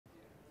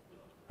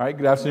All right,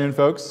 good afternoon,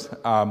 folks.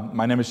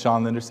 My name is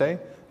Sean Lindersay,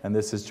 and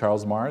this is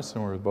Charles Mars,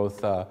 and we're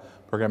both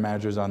program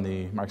managers on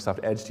the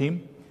Microsoft Edge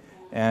team.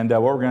 And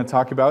what we're going to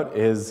talk about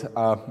is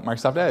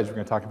Microsoft Edge. We're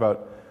going to talk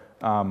about,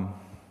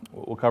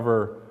 we'll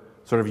cover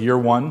sort of year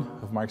one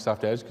of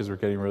Microsoft Edge, because we're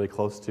getting really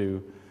close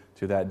to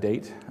that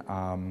date.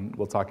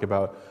 We'll talk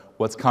about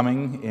what's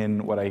coming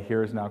in what I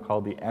hear is now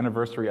called the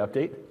anniversary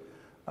update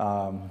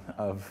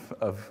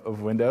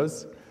of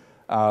Windows.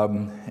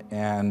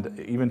 And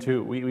even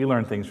too, we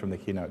learn things from the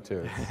keynote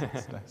too.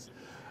 It's nice.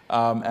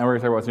 And we're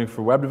going to talk about what's new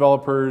for web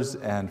developers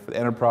and for the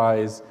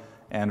enterprise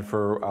and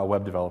for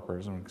web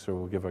developers. And so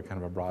we'll give a kind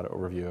of a broad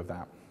overview of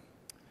that.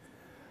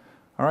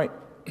 All right.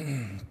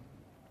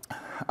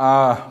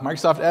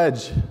 Microsoft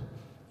Edge,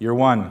 year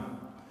one.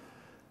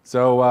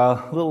 So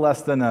a little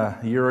less than a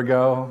year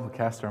ago, we'll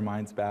cast our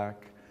minds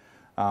back.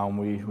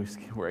 We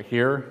were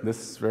here,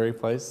 this very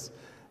place,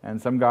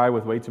 and some guy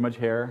with way too much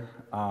hair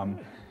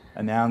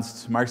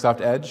announced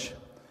Microsoft Edge,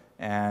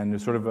 and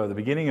sort of the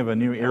beginning of a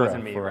new era for us. That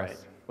wasn't me, right?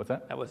 What's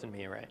that? That wasn't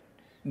me, right?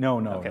 No,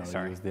 Okay,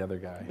 sorry. He was the other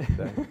guy.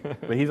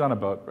 But he's on a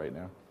boat right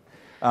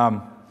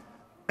now.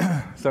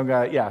 Some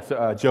guy, yeah,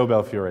 so, Joe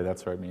Belfiore,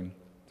 that's what I mean,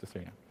 just so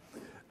you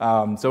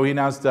know. So he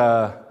announced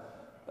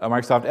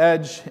Microsoft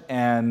Edge,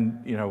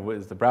 and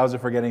was the browser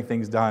for getting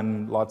things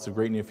done, lots of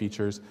great new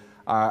features.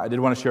 I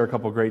did want to share a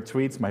couple great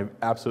tweets. My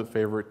absolute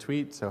favorite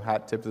tweet, so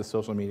hat tip to the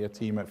social media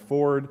team at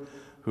Ford,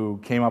 who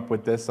came up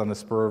with this on the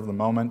spur of the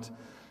moment.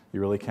 You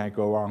really can't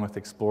go wrong with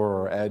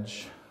Explorer or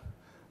Edge.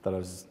 Thought it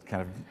was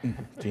kind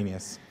of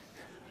genius.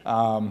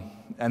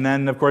 And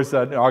then, of course,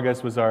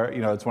 August was our the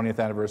 20th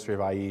anniversary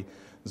of IE,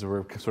 so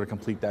we're sort of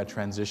complete that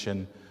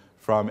transition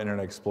from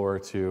Internet Explorer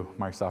to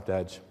Microsoft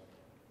Edge.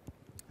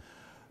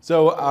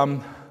 So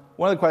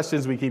one of the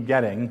questions we keep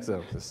getting,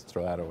 so just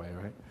throw that away,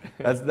 right?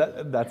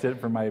 That's it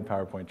for my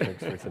PowerPoint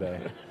tricks for today.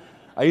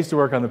 I used to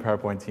work on the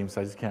PowerPoint team, so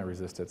I just can't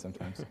resist it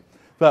sometimes.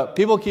 But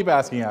people keep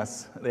asking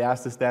us, they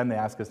asked us then, they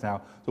ask us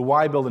now, so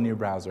why build a new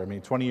browser? I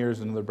mean, 20 years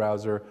into the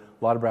browser,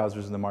 a lot of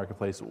browsers in the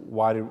marketplace,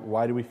 why do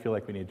we feel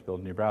like we need to build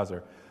a new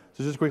browser?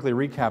 So just quickly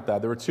recap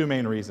that, there were two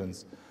main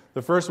reasons.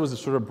 The first was to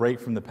sort of break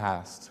from the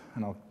past,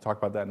 and I'll talk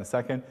about that in a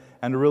second,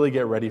 and to really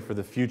get ready for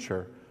the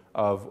future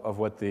of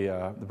what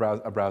a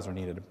browser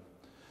needed.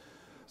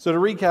 So to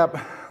recap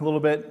a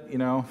little bit,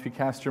 if you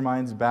cast your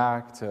minds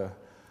back to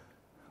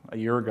a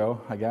year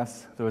ago, I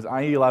guess, there was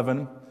IE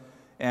 11.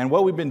 And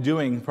what we've been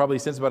doing probably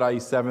since about IE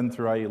 7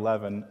 through IE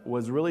 11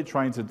 was really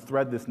trying to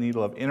thread this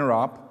needle of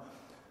interop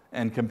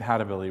and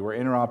compatibility, where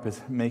interop is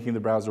making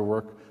the browser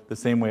work the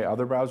same way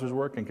other browsers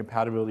work, and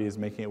compatibility is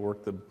making it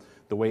work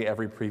the way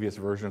every previous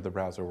version of the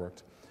browser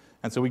worked.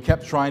 And so we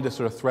kept trying to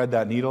sort of thread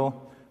that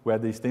needle. We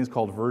had these things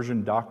called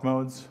version dock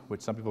modes, which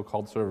some people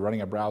called sort of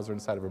running a browser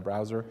inside of a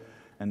browser.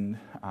 And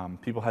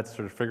people had to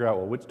sort of figure out,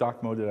 well, which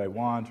dock mode did I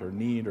want or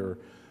need or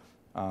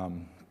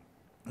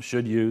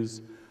should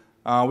use.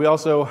 We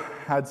also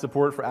had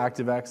support for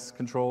ActiveX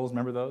controls,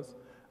 remember those?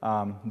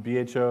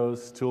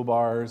 BHOs,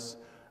 toolbars,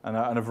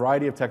 and a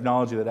variety of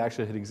technology that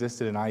actually had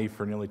existed in IE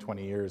for nearly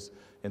 20 years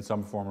in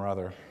some form or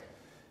other.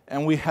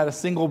 And we had a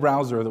single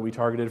browser that we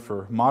targeted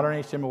for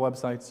modern HTML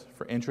websites,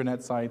 for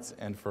intranet sites,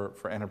 and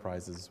for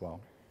enterprises as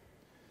well.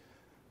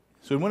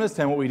 So in Windows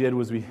 10, what we did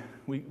was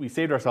we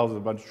saved ourselves a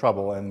bunch of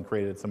trouble and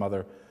created some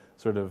other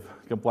sort of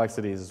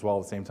complexities as well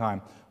at the same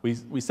time.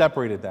 We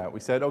separated that.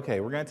 We said, okay,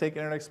 we're going to take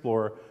Internet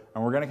Explorer,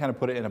 and we're going to kind of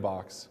put it in a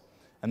box.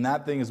 And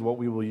that thing is what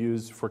we will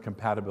use for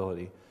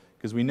compatibility,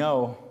 because we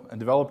know, and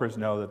developers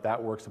know,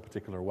 that works a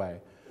particular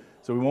way.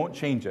 So we won't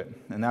change it.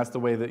 And that's the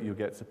way that you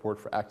get support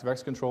for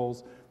ActiveX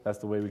controls. That's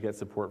the way we get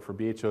support for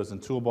BHOs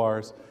and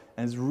toolbars.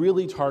 And it's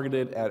really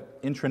targeted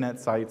at intranet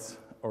sites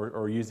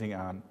or using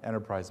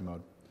enterprise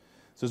mode.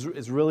 So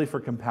it's really for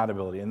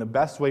compatibility. And the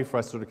best way for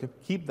us to sort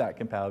of keep that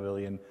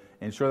compatibility and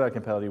ensure that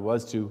compatibility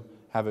was to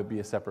have it be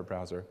a separate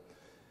browser.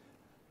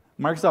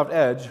 Microsoft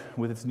Edge,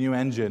 with its new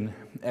engine,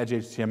 Edge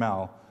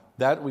HTML,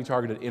 that we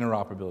targeted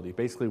interoperability,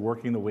 basically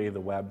working the way the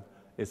web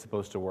is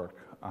supposed to work.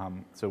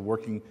 So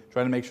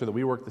trying to make sure that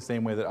we work the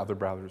same way that other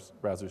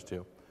browsers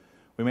do.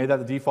 We made that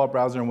the default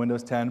browser in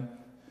Windows 10.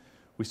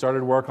 We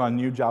started work on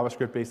new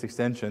JavaScript-based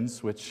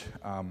extensions, which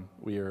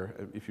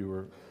if you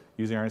were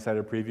using our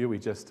Insider Preview, we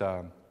just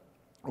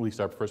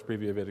released our first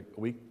preview of it a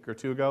week or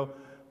two ago.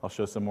 I'll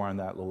show some more on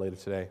that a little later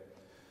today.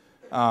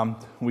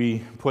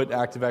 We put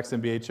ActiveX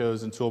and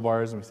BHOs and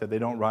toolbars, and we said they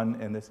don't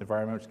run in this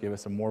environment, which gave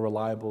us a more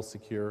reliable,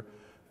 secure,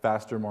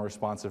 faster, more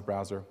responsive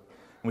browser. And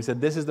we said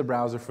this is the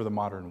browser for the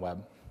modern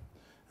web.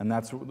 And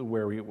that's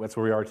where we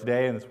are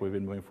today, and that's what we've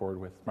been moving forward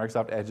with.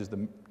 Microsoft Edge is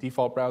the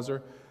default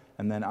browser,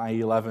 and then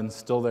IE 11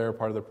 still there,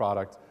 part of the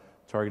product,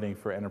 targeting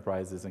for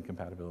enterprises and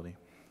compatibility.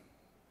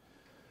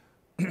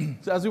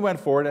 So as we went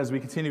forward, as we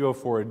continue to go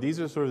forward, these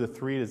are sort of the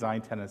three design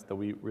tenets that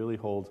we really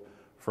hold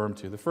firm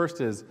to. The first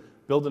is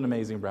build an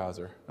amazing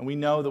browser. And we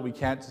know that we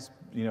can't just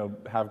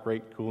have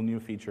great, cool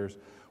new features.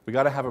 We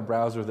got to have a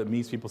browser that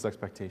meets people's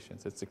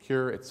expectations. It's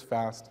secure, it's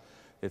fast,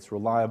 it's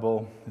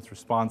reliable, it's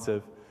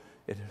responsive.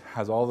 It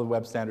has all the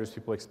web standards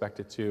people expect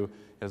it to.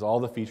 It has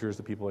all the features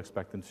that people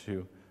expect them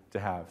to to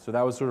have. So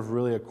that was sort of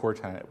really a core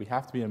tenet. We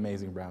have to be an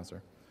amazing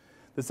browser.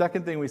 The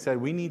second thing we said,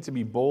 we need to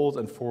be bold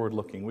and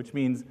forward-looking, which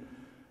means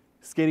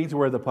skating to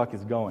where the puck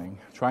is going,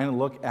 trying to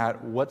look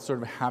at what's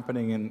sort of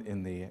happening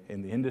in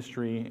the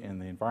industry, in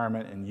the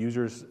environment, in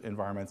users'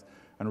 environments,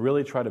 and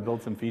really try to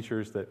build some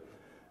features that,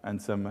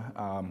 and some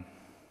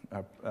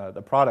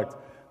the product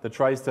that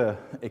tries to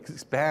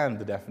expand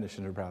the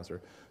definition of a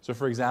browser. So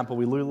for example,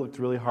 we looked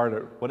really hard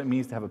at what it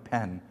means to have a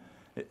pen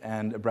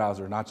and a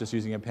browser, not just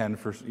using a pen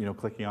for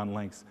clicking on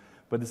links,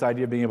 but this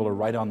idea of being able to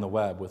write on the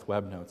web with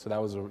web notes. So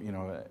that was a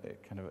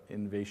kind of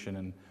innovation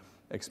and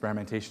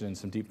experimentation and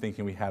some deep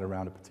thinking we had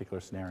around a particular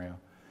scenario.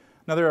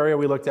 Another area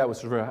we looked at was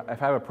sort of,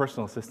 if I have a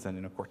personal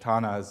assistant,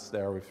 Cortana is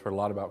there, we've heard a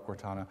lot about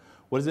Cortana.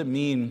 What does it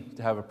mean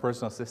to have a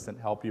personal assistant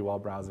help you while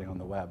browsing on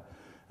the web?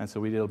 And so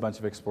we did a bunch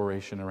of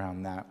exploration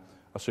around that.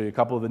 I'll show you a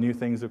couple of the new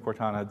things that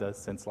Cortana does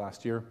since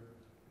last year.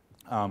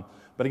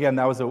 But again,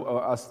 that was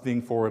us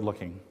being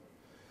forward-looking.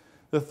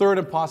 The third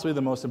and possibly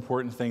the most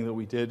important thing that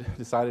we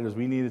decided was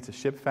we needed to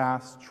ship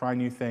fast, try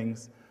new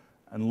things,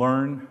 and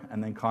learn,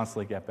 and then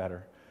constantly get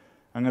better.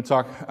 I'm going to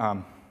talk,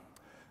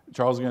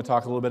 Charles is going to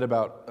talk a little bit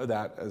about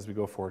that as we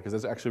go forward, because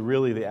that's actually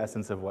really the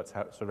essence of what's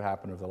sort of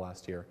happened over the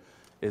last year,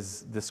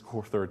 is this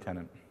core third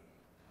tenet.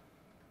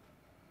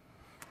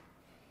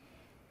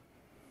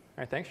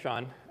 All right, thanks,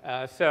 Sean.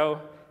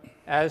 So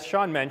as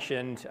Sean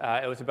mentioned,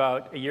 it was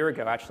about a year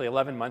ago, actually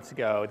 11 months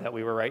ago, that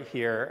we were right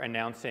here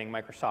announcing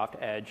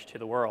Microsoft Edge to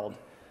the world.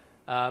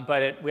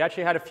 But we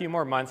actually had a few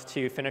more months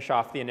to finish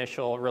off the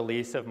initial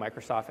release of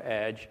Microsoft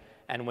Edge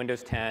and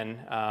Windows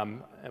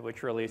 10,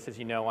 which released, as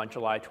you know, on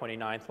July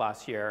 29th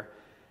last year.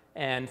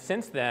 And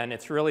since then,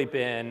 it's really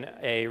been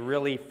a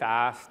really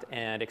fast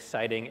and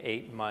exciting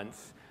 8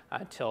 months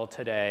till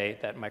today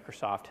that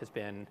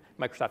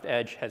Microsoft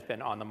Edge has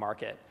been on the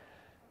market.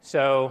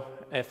 So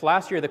if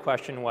last year the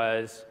question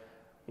was,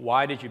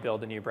 why did you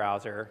build a new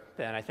browser?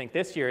 Then I think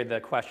this year the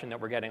question that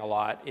we're getting a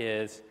lot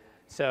is,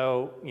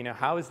 so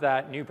how is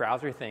that new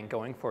browser thing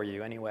going for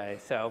you anyway?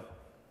 So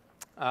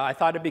I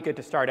thought it'd be good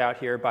to start out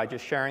here by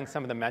just sharing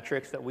some of the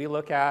metrics that we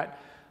look at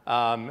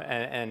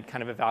and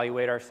kind of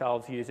evaluate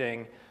ourselves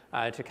using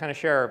to kind of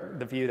share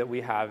the view that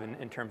we have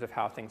in terms of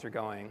how things are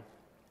going.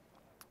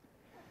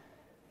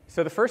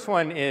 So the first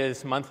one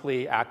is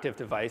monthly active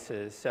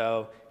devices.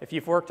 So if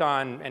you've worked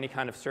on any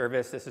kind of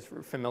service, this is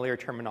familiar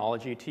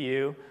terminology to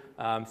you.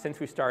 Since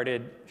we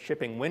started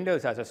shipping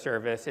Windows as a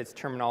service, it's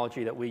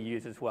terminology that we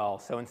use as well.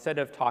 So instead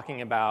of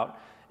talking about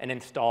an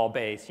install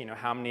base,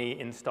 how many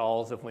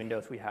installs of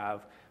Windows we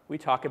have, we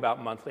talk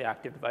about monthly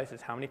active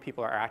devices, how many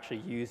people are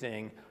actually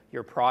using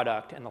your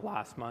product in the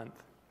last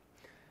month.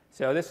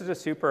 So this is a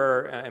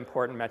super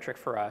important metric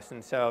for us,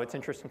 and so it's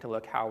interesting to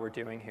look how we're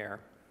doing here.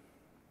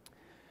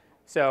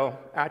 So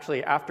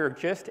actually, after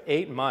just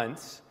 8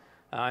 months,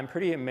 I'm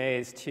pretty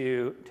amazed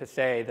to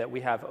say that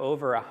we have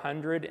over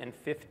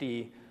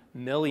 150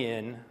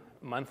 million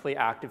monthly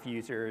active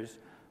users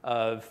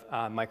of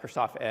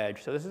Microsoft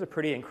Edge. So this is a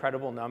pretty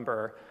incredible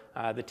number.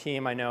 The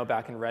team I know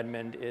back in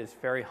Redmond is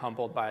very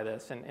humbled by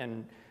this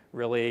and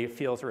really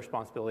feels a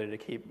responsibility to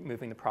keep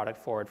moving the product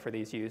forward for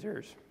these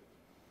users.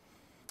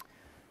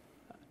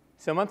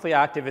 So monthly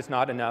active is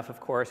not enough,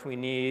 of course. We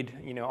need,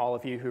 all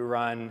of you who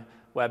run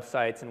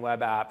websites and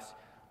web apps,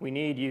 we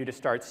need you to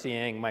start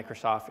seeing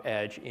Microsoft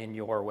Edge in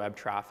your web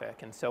traffic.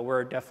 And so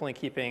we're definitely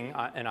keeping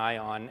an eye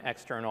on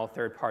external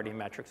third-party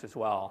metrics as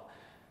well.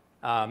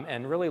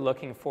 And really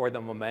looking for the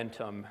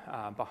momentum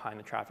behind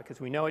the traffic, because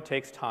we know it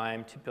takes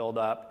time to build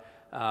up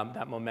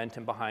that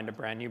momentum behind a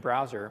brand new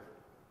browser.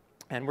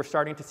 And we're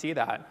starting to see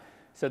that.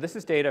 So this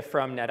is data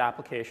from Net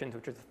Applications,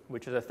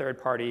 which is a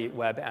third-party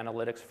web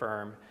analytics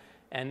firm.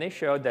 And they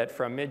showed that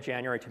from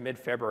mid-January to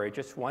mid-February,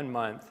 just 1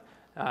 month,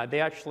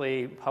 they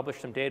actually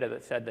published some data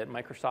that said that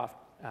Microsoft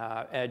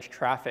Edge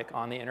traffic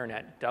on the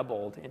internet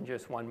doubled in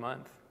just 1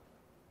 month.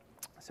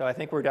 So I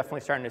think we're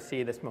definitely starting to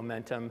see this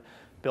momentum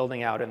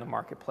building out in the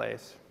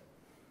marketplace.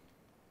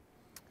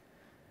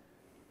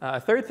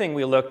 A third thing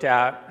we looked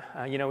at,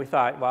 we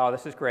thought, wow,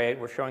 this is great,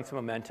 we're showing some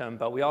momentum,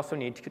 but we also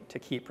need to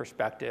keep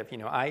perspective.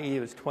 IE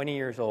was 20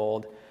 years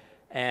old,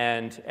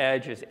 and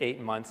Edge is 8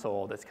 months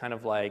old. It's kind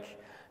of like,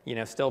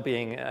 still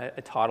being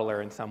a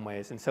toddler in some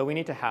ways. And so we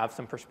need to have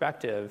some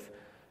perspective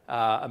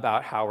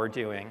about how we're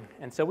doing.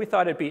 And so we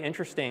thought it'd be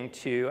interesting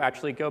to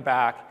actually go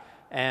back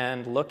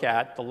and look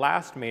at the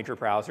last major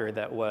browser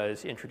that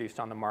was introduced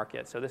on the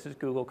market. So this is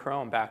Google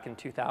Chrome back in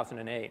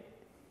 2008.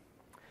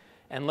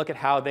 And look at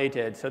how they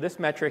did. So this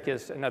metric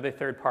is another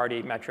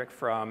third-party metric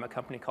from a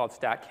company called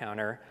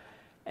StatCounter.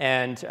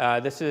 And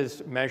this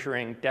is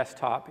measuring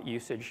desktop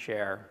usage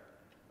share.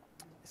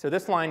 So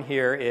this line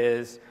here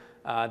is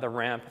the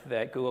ramp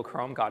that Google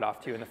Chrome got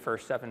off to in the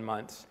first 7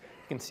 months.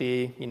 You can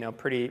see,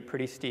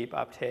 pretty steep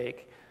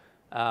uptake.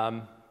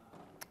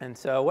 And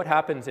so what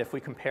happens if we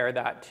compare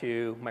that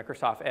to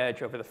Microsoft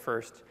Edge over the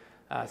first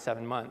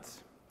 7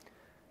 months?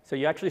 So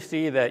you actually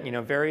see that,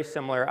 very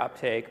similar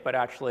uptake, but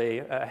actually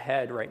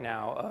ahead right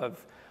now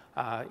of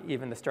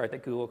even the start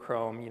that Google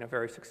Chrome,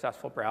 very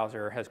successful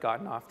browser, has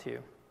gotten off to.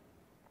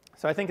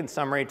 So I think in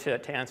summary,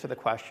 to answer the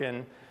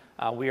question,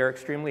 we are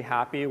extremely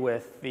happy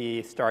with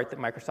the start that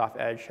Microsoft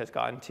Edge has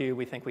gotten to.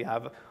 We think we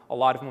have a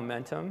lot of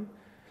momentum.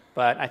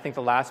 But I think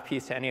the last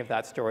piece to any of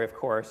that story, of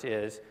course,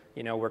 is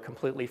we're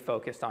completely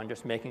focused on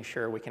just making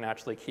sure we can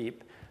actually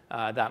keep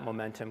that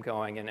momentum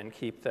going and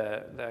keep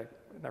the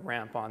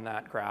ramp on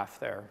that graph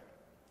there.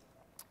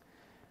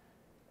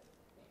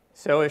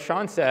 So as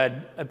Sean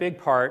said, a big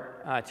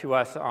part to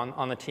us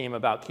on the team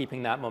about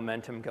keeping that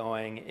momentum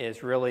going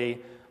is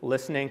really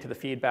listening to the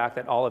feedback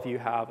that all of you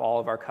have, all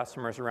of our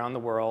customers around the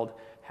world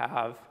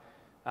have,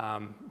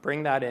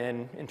 bring that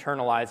in,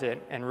 internalize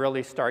it, and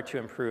really start to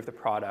improve the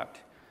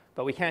product.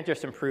 But we can't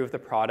just improve the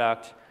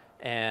product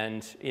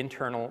and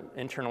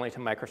internally to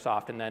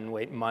Microsoft and then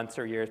wait months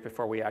or years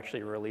before we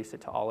actually release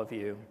it to all of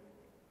you.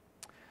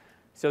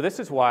 So this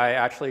is why,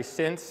 actually,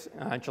 since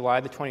July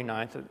the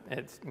 29th,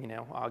 it's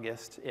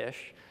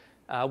August-ish,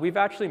 we've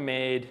actually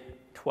made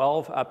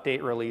 12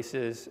 update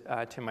releases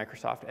to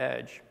Microsoft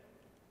Edge.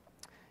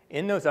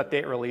 In those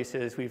update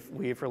releases,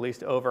 we've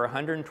released over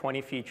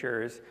 120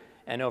 features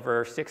and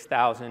over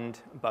 6,000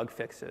 bug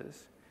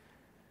fixes.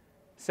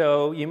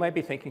 So you might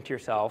be thinking to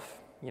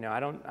yourself,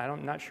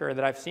 I'm not sure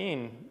that I've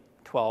seen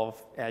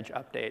 12 Edge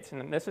updates,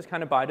 and this is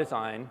kind of by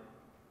design.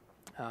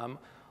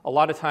 A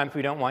lot of times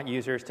we don't want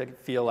users to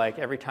feel like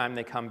every time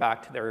they come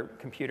back to their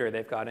computer,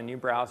 they've got a new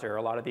browser.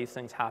 A lot of these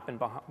things happen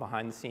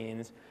behind the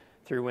scenes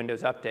through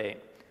Windows Update.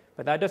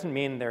 But that doesn't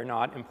mean they're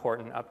not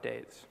important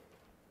updates.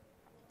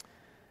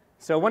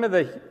 So one of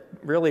the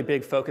really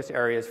big focus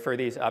areas for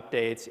these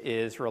updates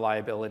is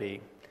reliability.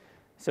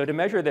 So to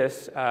measure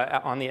this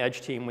on the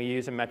Edge team, we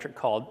use a metric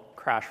called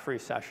crash-free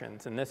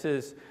sessions. And this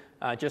is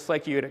just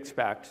like you'd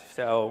expect.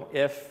 So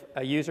if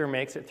a user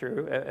makes it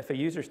through, if a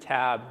user's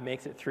tab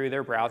makes it through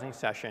their browsing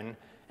session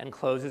and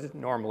closes it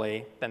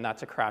normally, then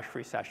that's a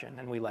crash-free session,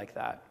 and we like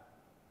that.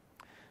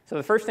 So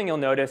the first thing you'll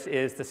notice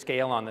is the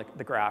scale on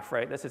the graph,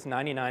 right? This is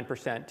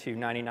 99% to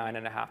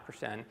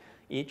 99.5%.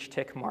 Each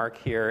tick mark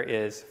here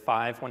is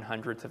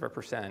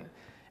 5/100%.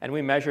 And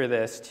we measure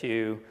this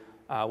to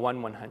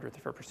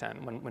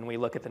 1/100% when we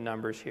look at the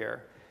numbers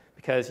here.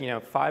 Because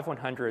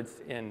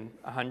 5/100 in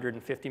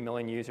 150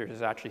 million users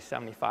is actually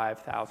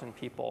 75,000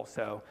 people.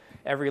 So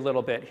every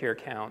little bit here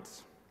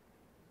counts.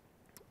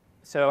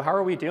 So how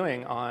are we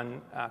doing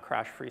on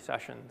crash-free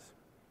sessions?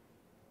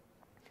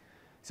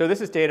 So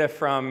this is data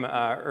from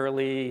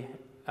early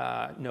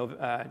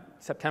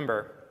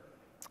September.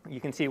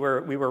 You can see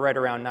we were right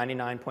around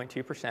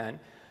 99.2%.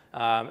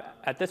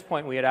 At this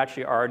point, we had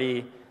actually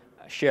already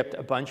shipped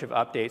a bunch of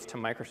updates to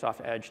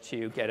Microsoft Edge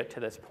to get it to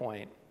this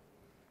point.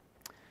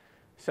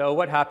 So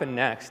what happened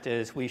next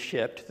is we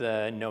shipped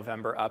the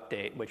November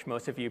update, which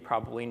most of you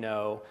probably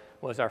know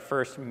was our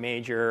first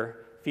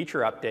major feature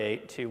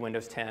update to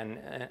Windows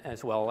 10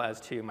 as well as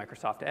to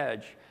Microsoft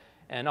Edge.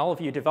 And all of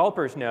you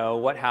developers know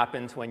what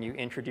happens when you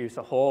introduce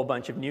a whole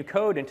bunch of new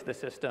code into the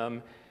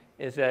system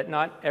is that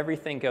not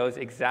everything goes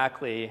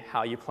exactly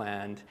how you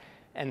planned.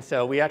 And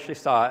so we actually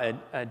saw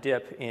a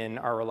dip in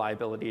our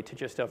reliability to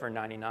just over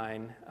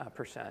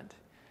 99%.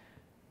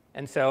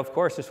 And so, of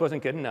course, this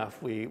wasn't good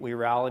enough. We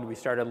rallied. We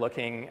started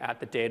looking at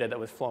the data that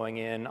was flowing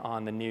in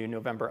on the new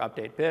November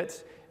update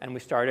bits, and we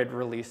started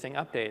releasing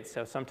updates,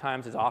 so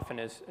sometimes as often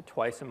as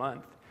twice a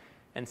month.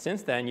 And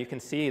since then, you can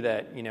see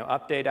that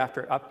update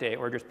after update,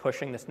 we're just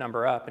pushing this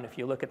number up. And if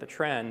you look at the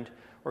trend,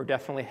 we're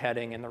definitely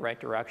heading in the right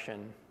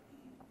direction.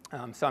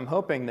 So I'm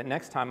hoping that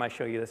next time I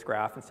show you this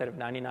graph, instead of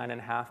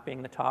 99.5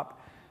 being the top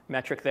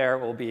metric there,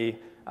 it will be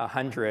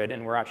 100,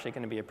 and we're actually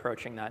going to be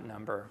approaching that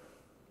number.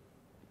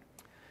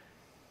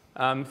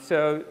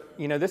 So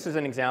this is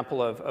an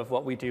example of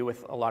what we do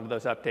with a lot of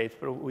those updates,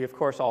 but we, of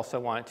course, also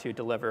want to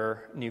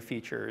deliver new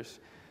features.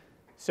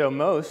 So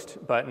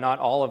most, but not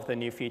all of the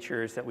new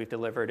features that we've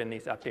delivered in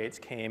these updates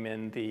came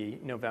in the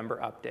November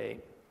update.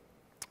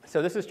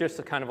 So this is just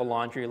a kind of a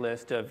laundry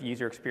list of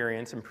user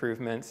experience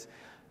improvements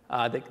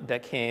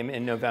that came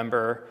in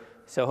November.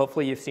 So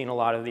hopefully you've seen a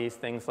lot of these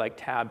things like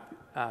tab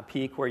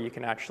peek, where you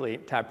can actually,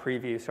 tab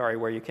preview, sorry,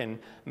 where you can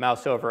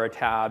mouse over a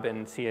tab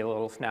and see a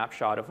little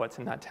snapshot of what's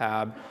in that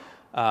tab.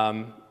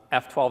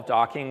 F12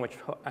 docking, which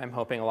I'm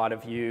hoping a lot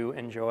of you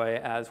enjoy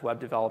as web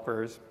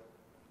developers.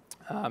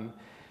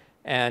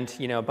 And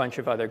a bunch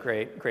of other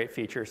great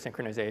features,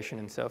 synchronization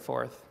and so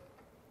forth.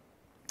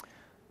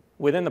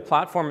 Within the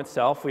platform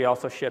itself, we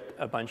also shipped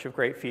a bunch of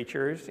great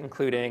features,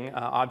 including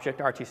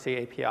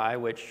Object-RTC API,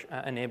 which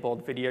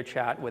enabled video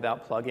chat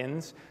without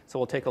plugins. So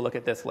we'll take a look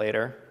at this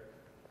later,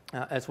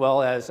 as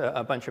well as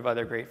a bunch of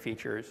other great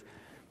features.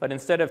 But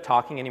instead of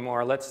talking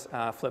anymore, let's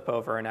flip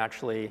over and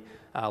actually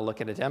look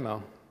at a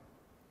demo.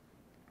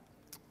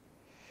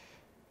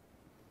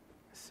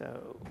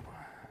 So,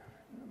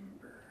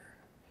 number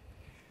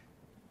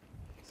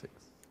 6.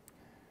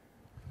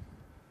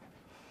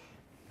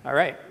 All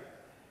right.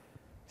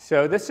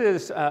 So this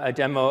is a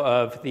demo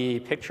of the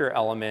picture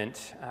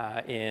element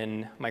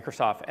in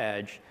Microsoft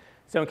Edge.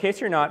 So in case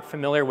you're not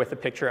familiar with the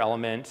picture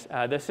element,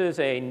 this is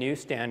a new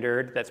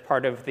standard that's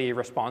part of the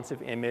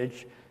responsive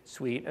image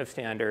suite of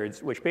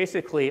standards, which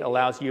basically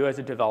allows you as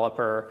a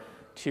developer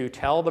to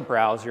tell the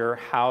browser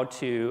how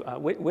to,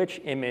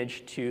 which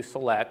image to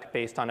select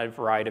based on a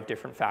variety of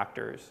different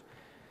factors.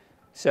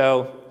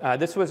 So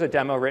this was a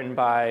demo written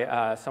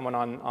by someone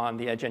on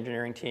the Edge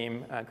engineering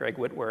team, Greg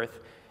Whitworth.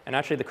 And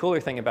actually, the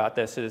cooler thing about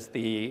this is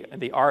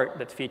the art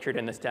that's featured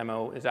in this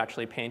demo is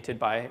actually painted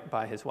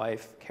by his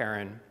wife,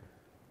 Karen.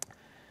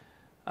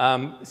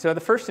 So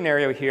the first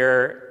scenario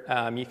here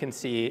you can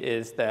see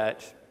is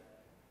that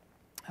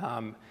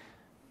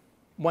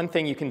one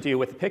thing you can do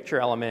with the picture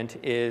element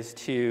is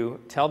to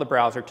tell the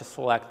browser to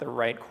select the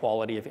right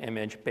quality of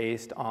image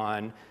based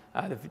on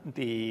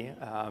the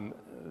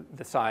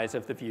size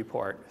of the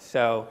viewport.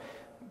 So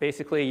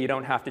basically, you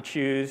don't have to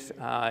choose.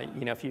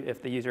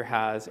 If the user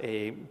has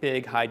a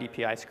big, high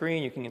DPI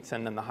screen, you can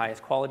send them the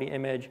highest quality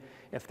image.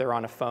 If they're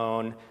on a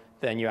phone,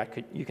 then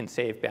you can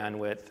save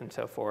bandwidth and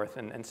so forth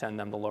and send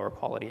them the lower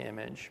quality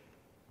image.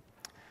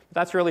 But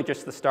that's really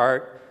just the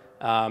start.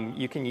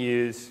 You can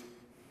use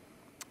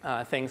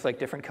things like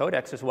different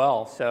codecs as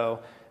well.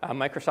 So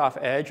Microsoft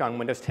Edge on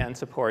Windows 10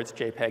 supports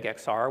JPEG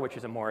XR, which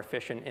is a more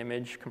efficient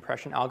image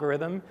compression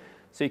algorithm.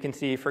 So you can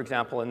see, for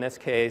example, in this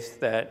case,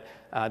 that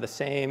the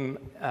same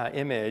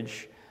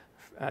image,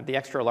 the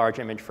extra large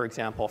image, for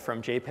example,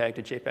 from JPEG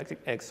to JPEG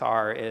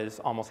XR is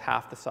almost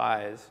half the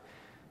size.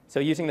 So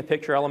using the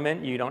picture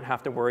element, you don't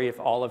have to worry if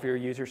all of your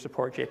users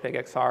support JPEG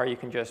XR. You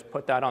can just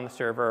put that on the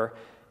server,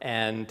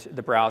 and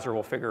the browser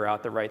will figure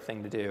out the right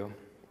thing to do.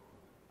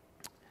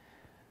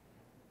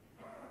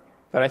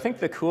 But I think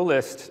the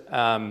coolest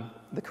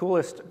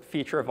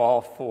feature of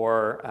all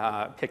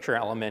for picture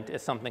element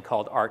is something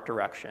called art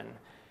direction.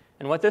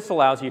 And what this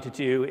allows you to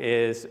do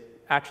is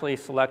actually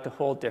select a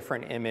whole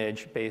different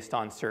image based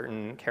on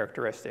certain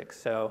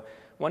characteristics. So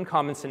one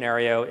common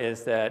scenario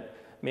is that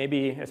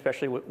maybe,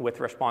 especially with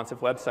responsive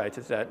websites,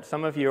 is that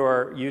some of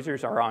your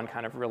users are on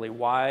kind of really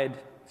wide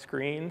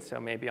screens, so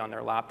maybe on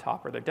their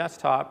laptop or their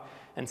desktop,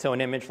 and so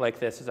an image like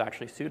this is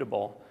actually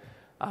suitable.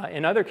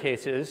 In other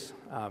cases,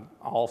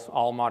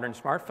 all modern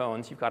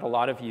smartphones, you've got a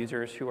lot of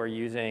users who are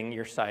using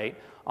your site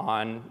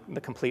on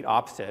the complete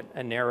opposite,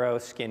 a narrow,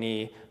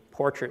 skinny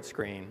portrait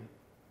screen.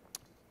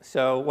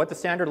 So what the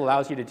standard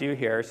allows you to do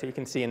here, so you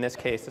can see in this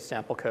case the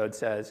sample code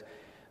says,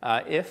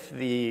 if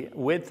the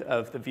width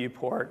of the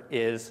viewport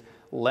is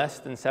less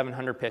than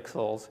 700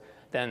 pixels,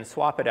 then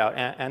swap it out,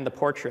 and the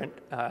portrait,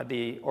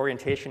 the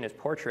orientation is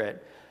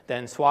portrait,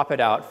 then swap it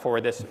out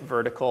for this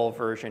vertical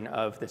version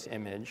of this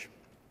image.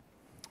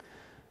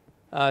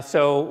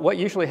 So what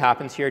usually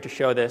happens here to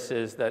show this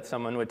is that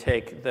someone would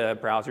take the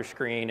browser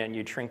screen and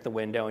you'd shrink the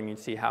window and you'd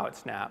see how it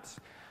snaps.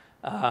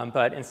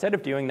 But instead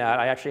of doing that,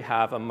 I actually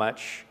have a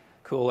much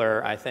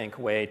cooler, I think,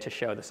 way to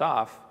show this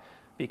off,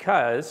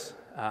 because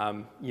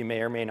you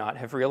may or may not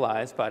have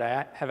realized, but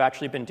I have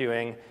actually been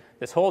doing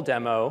this whole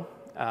demo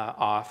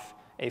off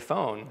a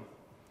phone.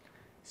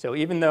 So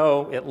even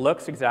though it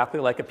looks exactly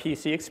like a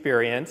PC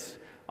experience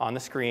on the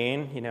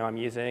screen, I'm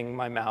using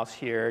my mouse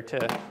here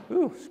to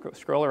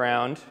scroll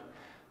around.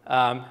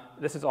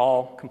 This is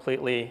all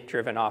completely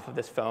driven off of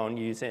this phone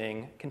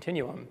using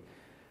Continuum.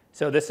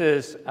 So this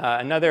is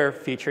another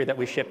feature that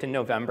we shipped in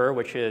November,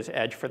 which is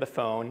Edge for the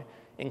phone,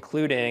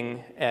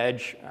 including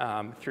Edge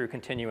through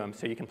Continuum.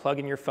 So you can plug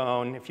in your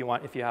phone if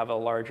you have a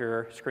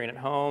larger screen at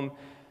home.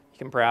 You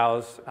can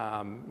browse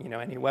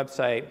any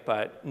website,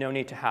 but no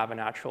need to have an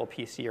actual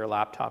PC or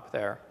laptop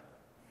there.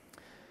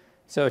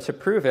 So to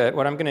prove it,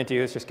 what I'm going to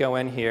do is just go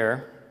in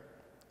here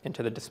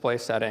into the display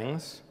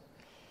settings,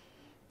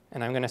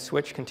 and I'm going to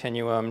switch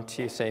Continuum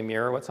to, say,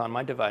 mirror what's on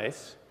my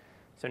device.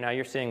 So now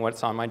you're seeing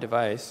what's on my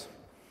device.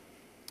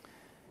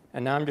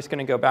 And now I'm just going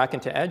to go back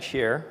into Edge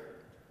here,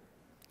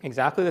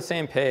 exactly the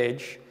same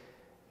page,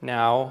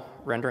 now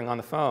rendering on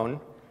the phone.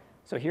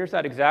 So here's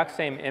that exact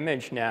same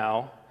image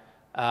now,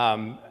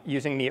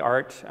 using the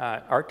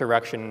art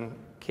direction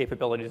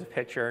capabilities of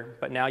picture,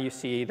 but now you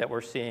see that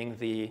we're seeing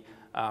the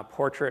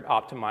portrait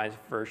optimized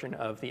version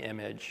of the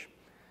image.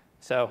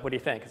 So what do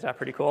you think? Is that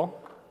pretty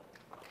cool?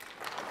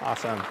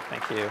 Awesome,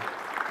 thank you.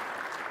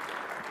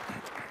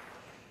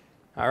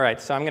 All right,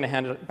 so I'm going to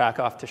hand it back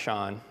off to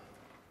Sean.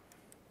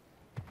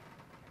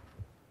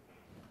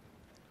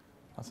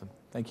 Awesome,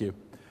 thank you.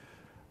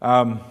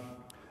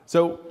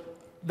 So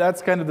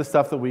that's kind of the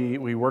stuff that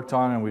we worked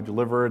on and we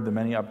delivered, the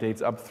many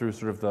updates up through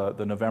sort of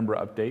the November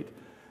update.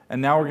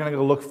 And now we're going to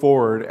go look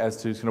forward as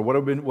to sort of what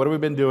have we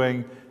been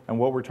doing and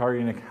what we're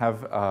targeting to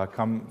have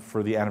come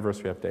for the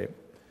anniversary update.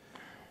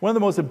 One of the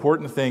most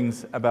important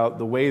things about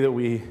the way that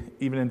we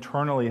even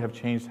internally have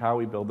changed how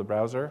we build the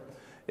browser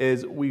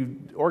is we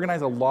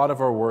organize a lot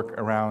of our work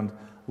around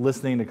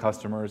listening to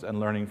customers and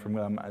learning from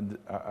them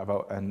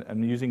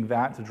and using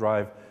that to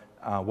drive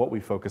what we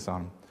focus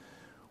on.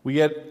 We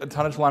get a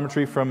ton of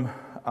telemetry from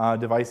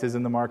devices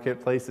in the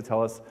marketplace to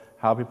tell us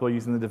how people are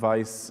using the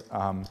device.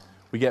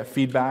 We get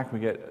feedback. We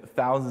get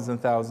thousands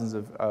and thousands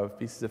of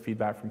pieces of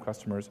feedback from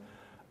customers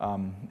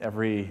almost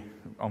every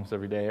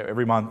day,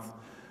 every month.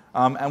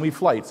 And we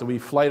flight. So we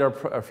flight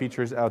our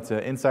features out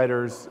to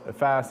insiders,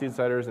 fast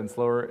insiders and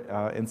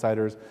slower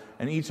insiders.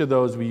 And each of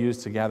those we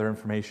use to gather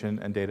information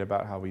and data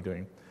about how we're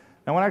doing.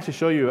 I want to actually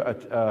show you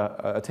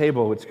a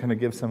table which kind of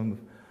gives some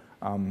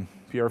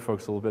PR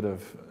folks a little bit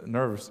of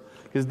nerves,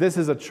 because this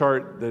is a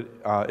chart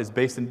that is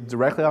based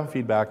directly off of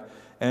feedback,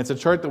 and it's a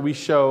chart that we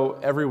show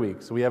every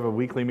week. So we have a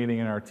weekly meeting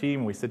in our team,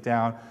 and we sit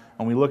down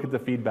and we look at the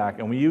feedback,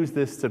 and we use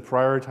this to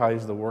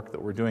prioritize the work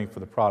that we're doing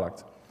for the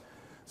product.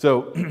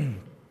 So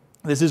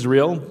this is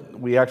real.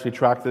 We actually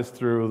track this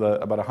through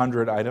about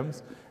 100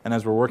 items, and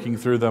as we're working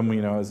through them,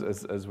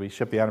 as we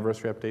ship the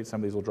anniversary update,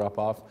 some of these will drop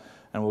off,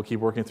 and we'll keep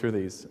working through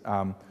these.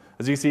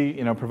 As you see,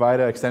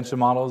 Provida extension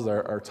models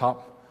are our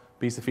top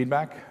piece of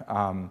feedback.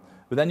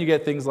 But then you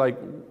get things like,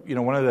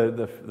 one of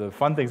the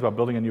fun things about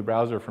building a new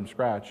browser from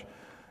scratch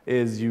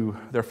is there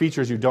are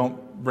features you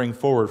don't bring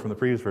forward from the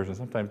previous version,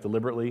 sometimes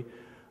deliberately,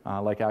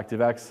 like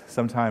ActiveX,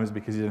 sometimes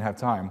because you didn't have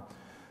time.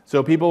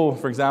 So people,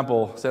 for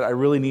example, said, I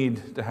really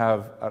need to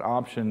have an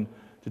option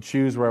to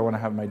choose where I want to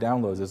have my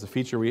downloads. There's a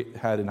feature we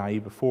had in IE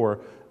before,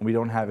 and we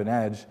don't have in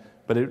Edge,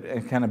 but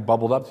it kind of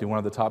bubbled up to one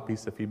of the top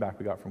pieces of feedback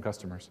we got from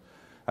customers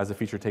as a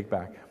feature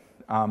take-back.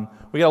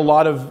 We get a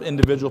lot of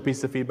individual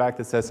pieces of feedback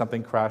that says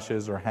something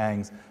crashes or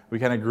hangs. We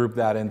kind of group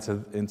that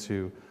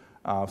into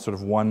sort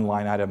of one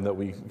line item that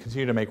we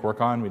continue to make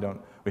work on.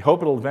 We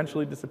hope it'll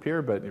eventually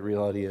disappear, but the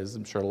reality is,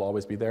 I'm sure it'll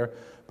always be there.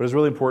 But it's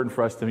really important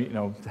for us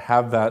to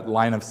have that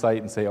line of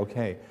sight and say,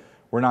 okay,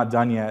 we're not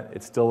done yet.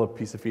 It's still a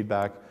piece of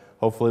feedback.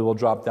 Hopefully we'll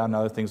drop down and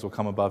other things will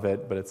come above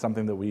it, but it's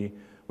something that we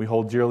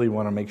hold dearly. We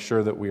want to make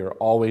sure that we are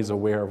always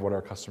aware of what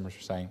our customers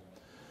are saying.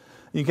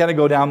 You kind of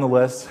go down the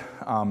list.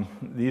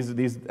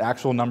 These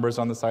actual numbers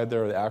on the side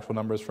there are the actual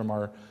numbers from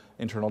our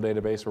internal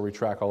database where we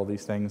track all of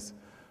these things.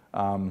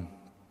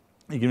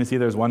 You can see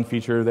there's one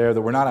feature there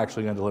that we're not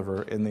actually going to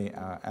deliver in the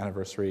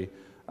anniversary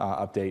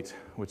update,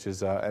 which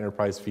is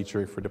enterprise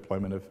feature for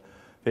deployment of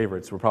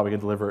favorites. We're probably going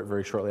to deliver it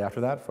very shortly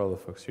after that for all the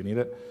folks who need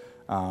it.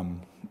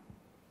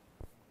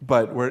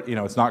 But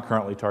it's not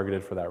currently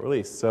targeted for that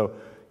release. So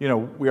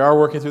we are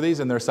working through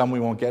these, and there's some we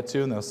won't get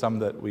to, and there's some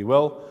that we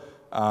will.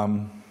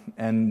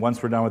 And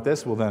once we're done with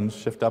this, we'll then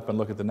shift up and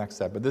look at the next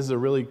step. But this is a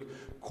really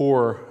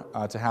core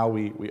to how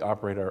we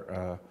operate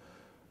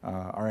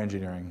our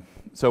engineering.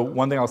 So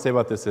one thing I'll say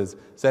about this is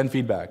send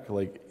feedback.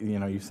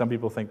 Some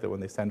people think that when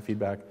they send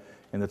feedback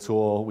in the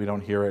tool, we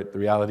don't hear it. The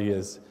reality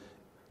is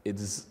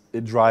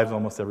it drives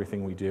almost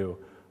everything we do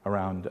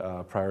around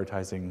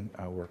prioritizing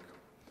work.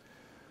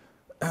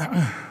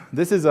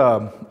 This is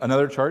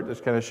another chart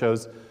that kind of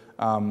shows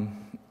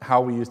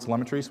how we use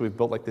telemetry. So we've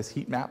built like this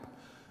heat map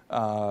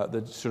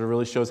that sort of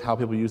really shows how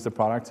people use the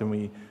product, and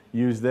we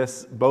use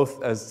this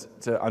both as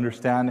to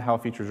understand how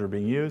features are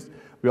being used.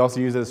 We also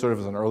use it as sort of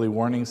as an early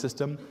warning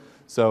system.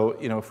 So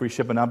if we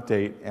ship an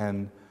update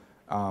and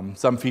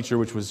some feature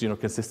which was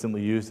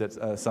consistently used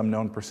at some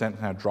known percent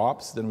kind of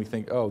drops, then we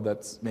think, oh,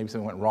 that's maybe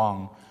something went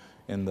wrong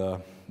in the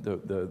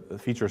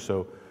feature.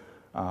 So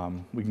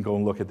we can go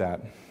and look at that.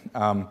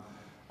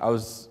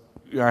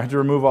 I had to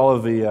remove all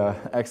of the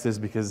X's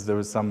because there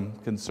was some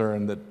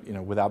concern that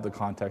without the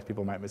context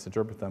people might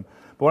misinterpret them.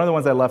 But one of the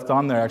ones I left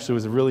on there actually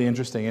was a really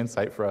interesting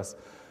insight for us.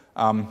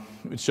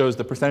 It shows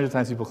the percentage of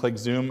times people click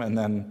zoom and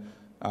then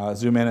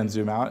zoom in and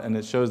zoom out, and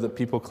it shows that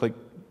people click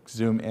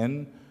zoom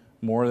in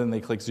more than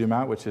they click zoom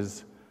out, which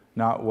is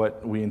not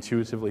what we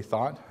intuitively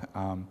thought,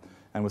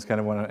 and was kind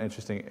of one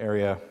interesting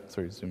area.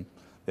 Sorry, zoom.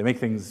 They make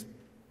things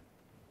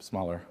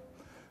smaller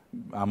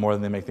more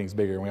than they make things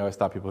bigger, and we always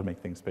thought people would make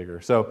things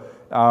bigger. So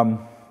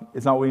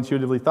it's not what we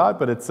intuitively thought,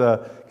 but it's kind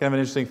of an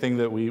interesting thing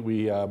that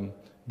we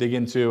dig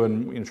into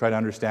and try to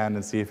understand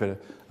and see if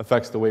it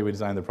affects the way we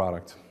design the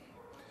product.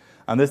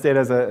 This data,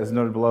 as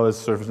noted below, is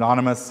sort of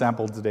anonymous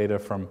sampled data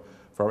from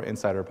our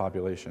insider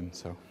population.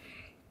 So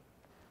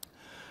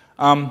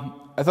I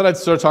thought I'd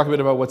sort of talk a bit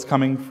about what's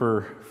coming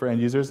for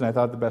end users, and I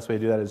thought the best way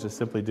to do that is just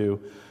simply do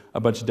a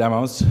bunch of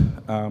demos. 8,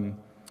 I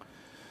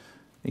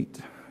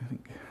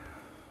think.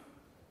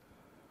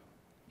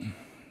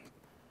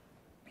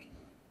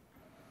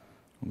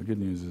 Well, the good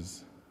news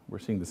is we're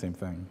seeing the same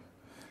thing.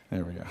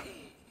 There we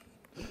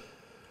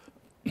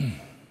go.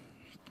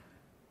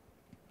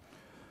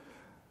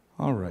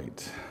 All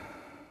right.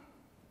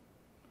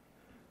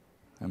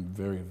 I'm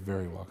very,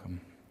 very welcome.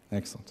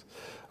 Excellent.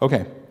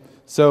 Okay,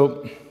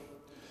 so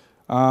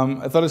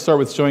I thought I'd start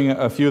with showing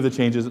a few of the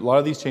changes. A lot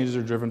of these changes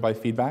are driven by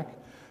feedback.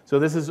 So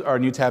this is our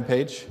new tab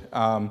page.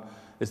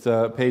 It's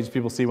the page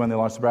people see when they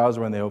launch the browser,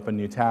 when they open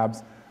new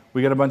tabs.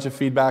 We get a bunch of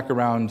feedback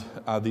around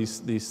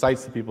these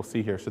sites that people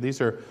see here. So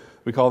these are,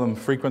 we call them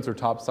frequent or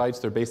top sites.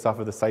 They're based off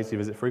of the sites you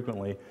visit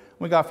frequently.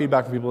 We got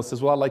feedback from people that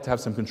says, well, I'd like to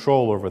have some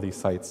control over these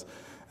sites.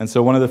 And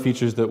so one of the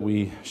features that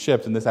we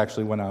shipped, and this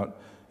actually went out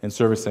in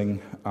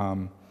servicing,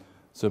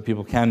 so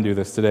people can do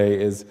this today,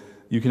 is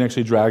you can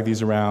actually drag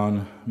these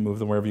around, move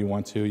them wherever you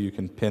want to. You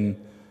can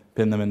pin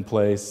them in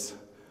place.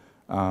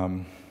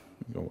 Go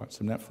watch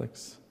some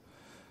Netflix.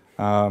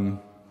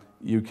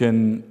 You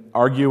can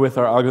argue with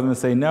our algorithm and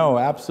say, no,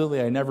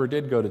 absolutely, I never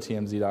did go to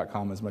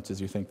tmz.com as much as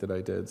you think that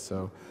I did,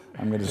 so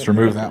I'm going to just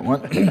remove that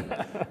one.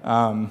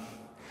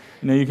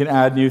 You can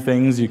add new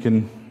things. You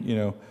can,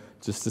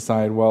 just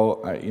decide,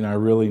 well, I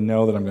really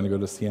know that I'm going to go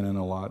to CNN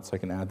a lot, so I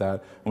can add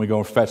that. And we go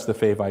and fetch the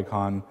fave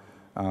icon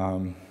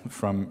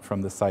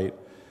from the site.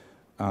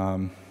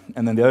 And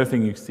then the other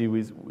thing you see,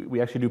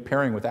 we actually do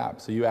pairing with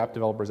apps. So you app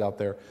developers out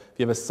there, if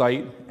you have a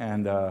site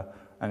and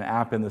an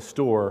app in the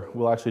store,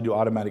 we'll actually do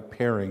automatic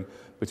pairing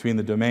between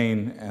the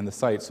domain and the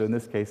site. So in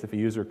this case, if a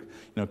user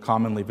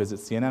commonly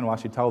visits CNN, we'll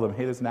actually tell them,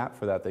 hey, there's an app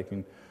for that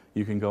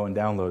you can go and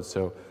download.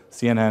 So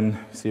CNN, you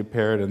see it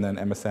paired, and then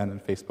MSN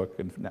and Facebook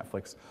and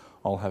Netflix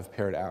all have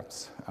paired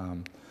apps.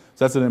 So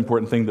that's an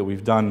important thing that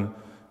we've done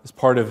as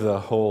part of the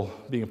whole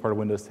being a part of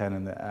Windows 10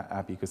 and the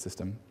app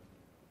ecosystem.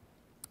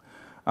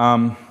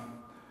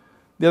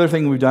 The other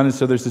thing we've done is,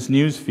 so there's this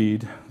news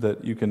feed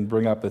that you can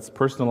bring up that's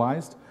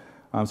personalized.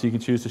 So you can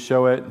choose to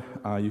show it,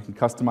 you can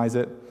customize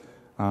it,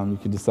 you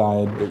can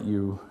decide that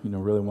you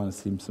really want to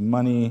see some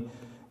money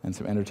and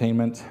some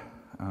entertainment,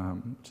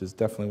 which is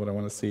definitely what I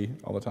want to see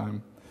all the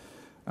time.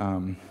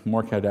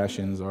 More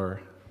Kardashians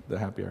are the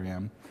happier I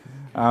am.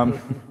 And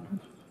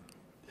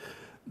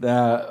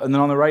then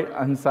on the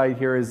right-hand side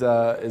here is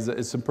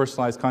some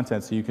personalized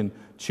content. So you can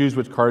choose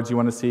which cards you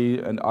want to see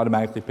and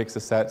automatically picks a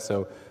set.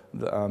 So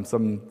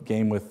some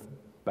game with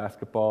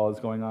basketball is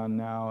going on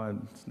now, and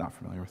I'm not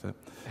familiar with it.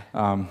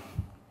 March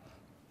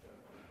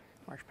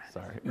Madness.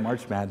 Sorry,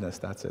 March Madness,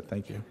 that's it,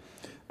 thank you.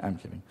 I'm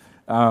kidding.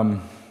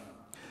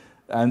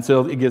 And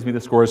so it gives me the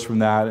scores from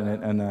that,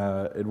 and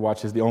it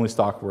watches the only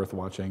stock worth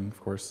watching,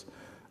 of course.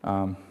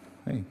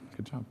 Hey,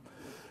 good job.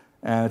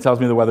 And it tells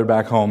me the weather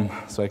back home,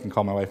 so I can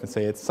call my wife and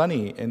say, it's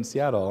sunny in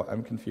Seattle,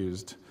 I'm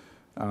confused.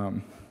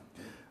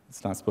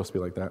 It's not supposed to be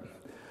like that.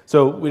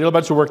 So we did a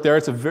bunch of work there.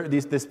 It's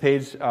this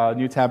page,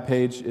 new tab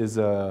page, is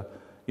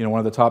one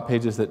of the top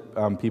pages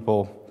that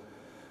people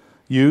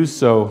use,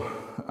 so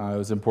it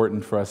was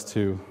important for us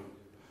to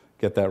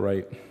get that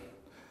right.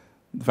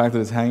 The fact that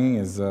it's hanging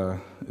is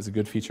a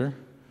good feature.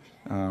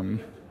 And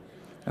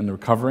the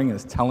recovering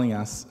is telling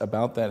us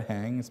about that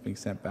hang. It's being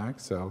sent back,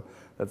 so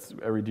that's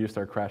reduced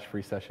our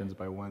crash-free sessions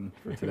by 1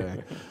 for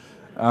today.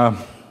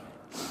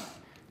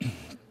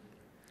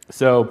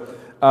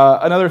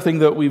 Another thing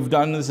that we've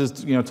done, this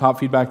is top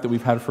feedback that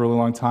we've had for a really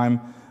long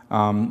time.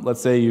 Let's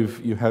say you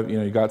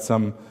got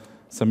some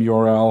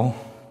URL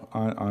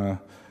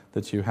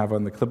that you have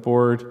on the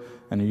clipboard,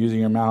 and you're using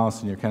your mouse,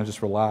 and you're kind of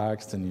just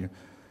relaxed, and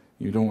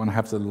you don't want to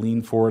have to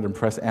lean forward and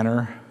press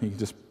enter. You can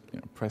just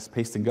press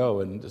paste and go,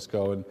 and just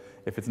go. And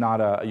if it's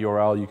not a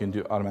URL, you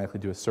can automatically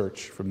do a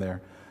search from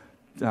there.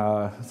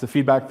 It's a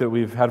feedback that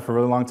we've had for a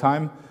really long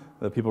time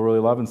that people really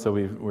love, and so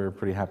we're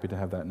pretty happy to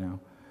have that now.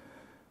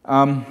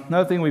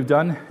 Another thing we've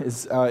done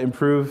is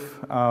improve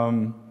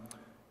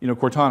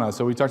Cortana.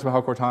 So we talked about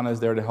how Cortana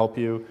is there to help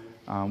you.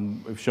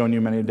 We've shown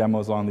you many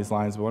demos along these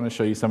lines. We want to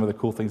show you some of the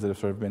cool things that have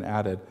sort of been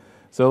added.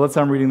 So let's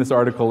say I'm reading this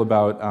article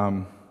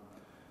about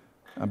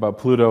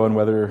Pluto and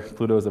whether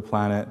Pluto is a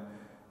planet.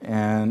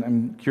 And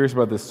I'm curious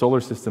about this solar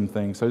system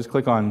thing. So I just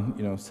click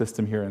on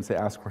system here and say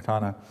ask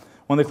Cortana.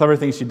 One of the clever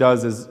things she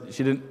does is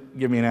she didn't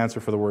give me an answer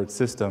for the word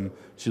system.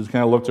 She just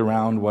kind of looked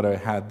around what I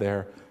had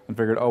there and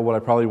figured, oh, what I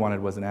probably wanted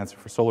was an answer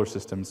for solar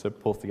system. So it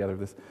pulls together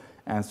this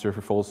answer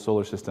for full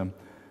solar system.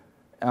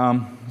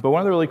 But one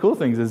of the really cool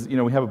things is,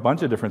 we have a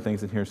bunch of different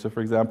things in here. So for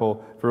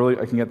example,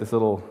 I can get this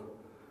little,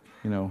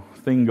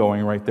 thing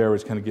going right there,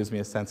 which kind of gives me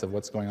a sense of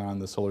what's going on in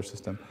the solar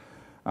system.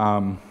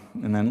 And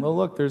then, oh,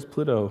 look, there's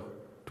Pluto,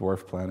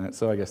 dwarf planet.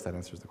 So I guess that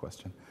answers the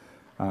question.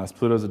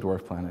 Pluto's a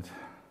dwarf planet.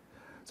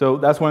 So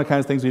that's one of the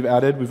kinds of things we've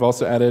added. We've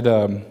also added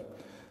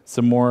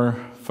some more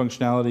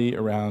functionality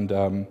around,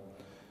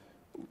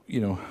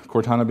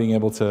 Cortana being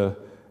able to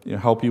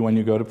help you when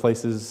you go to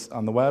places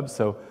on the web.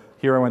 So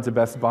here I went to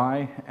Best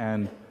Buy,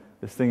 and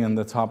this thing in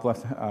the top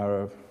left,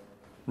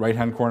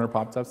 right-hand corner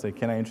popped up, saying,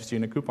 can I interest you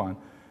in a coupon?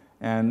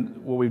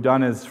 And what we've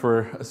done is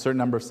for a certain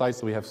number of sites,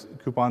 so we have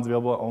coupons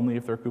available only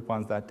if there are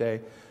coupons that day.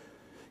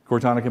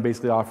 Cortana can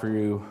basically offer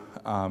you,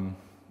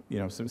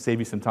 save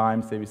you some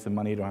time, save you some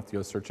money. You don't have to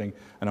go searching.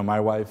 I know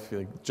my wife,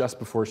 just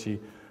before she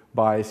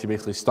buys, she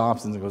basically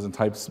stops and goes and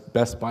types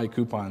Best Buy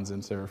coupons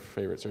into her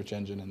favorite search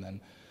engine, and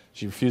then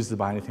she refuses to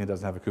buy anything that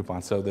doesn't have a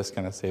coupon. So this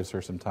kind of saves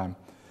her some time.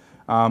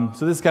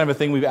 So this is kind of a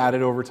thing we've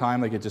added over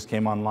time. Like it just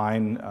came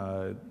online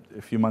a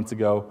few months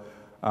ago.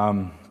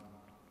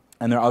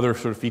 And there are other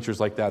sort of features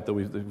like that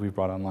we've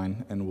brought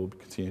online, and we'll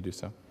continue to do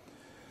so.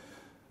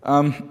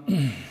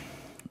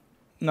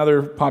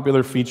 Another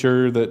popular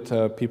feature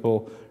that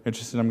people are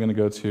interested in, I'm going to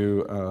go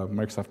to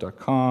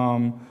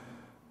Microsoft.com.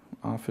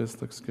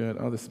 Office looks good.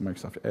 Oh, this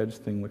Microsoft Edge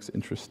thing looks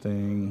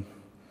interesting.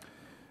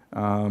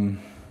 Yeah,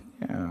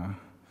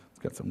 it's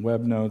got some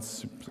web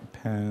notes, some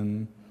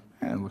pen.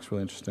 And it looks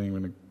really interesting. I'm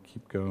going to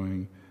keep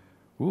going.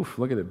 Oof,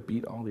 look at it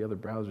beat all the other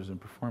browsers in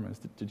performance.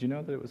 Did you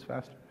know that it was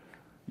faster?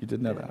 You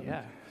did know that?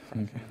 Yeah.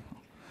 Okay.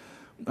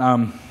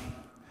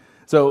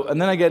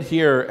 And then I get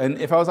here, and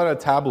if I was on a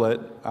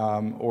tablet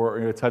or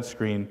a touch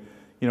screen,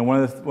 one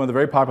of the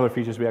very popular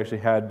features we actually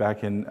had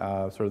back in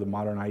sort of the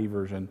modern IE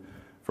version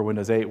for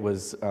Windows 8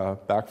 was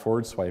back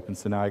forward swipe. And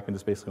so now I can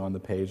just basically go on the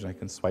page and I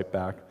can swipe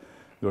back,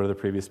 go to the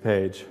previous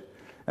page.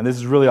 And this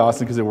is really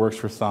awesome because it works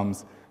for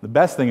thumbs. The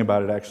best thing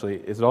about it, actually,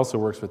 is it also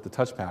works with the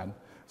touchpad.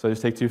 So I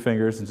just take 2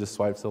 fingers and just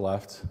swipe to the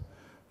left,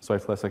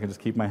 swipe left, so I can just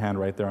keep my hand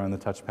right there on the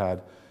touchpad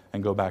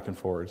and go back and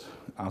forward.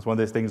 It's one of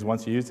those things,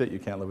 once you use it, you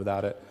can't live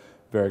without it.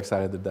 Very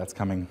excited that that's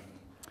coming.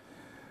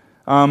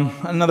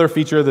 Another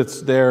feature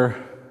that's there,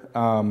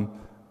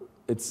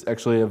 it's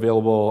actually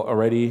available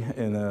already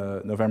in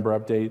the November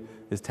update,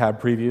 is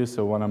tab preview.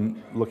 So when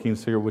I'm looking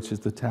to figure which is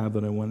the tab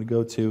that I want to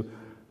go to,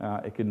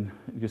 it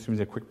just gives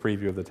me a quick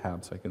preview of the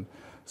tab so I can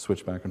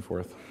switch back and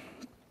forth.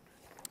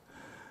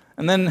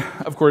 And then,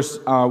 of course,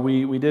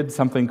 we did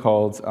something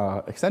called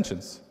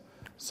extensions.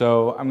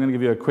 So I'm going to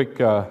give you a quick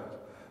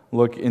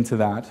look into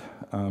that. So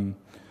I'm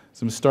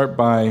going to start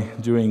by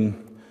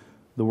doing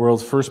the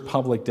world's first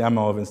public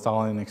demo of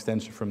installing an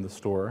extension from the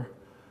store.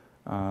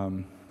 So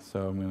I'm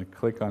going to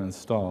click on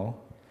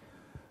install.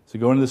 So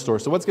go into the store.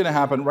 So what's going to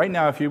happen right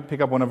now, if you pick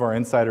up one of our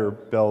insider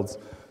builds,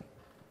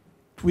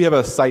 we have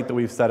a site that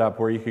we've set up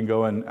where you can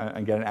go and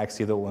get an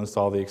XE that will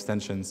install the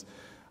extensions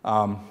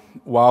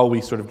while we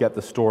sort of get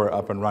the store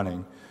up and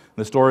running.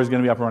 The store is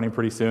going to be up and running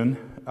pretty soon.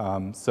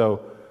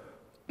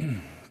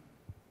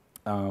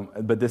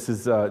 But this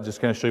is just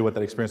going to show you what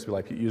that experience will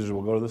be like. Users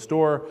will go to the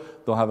store,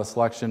 they'll have a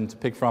selection to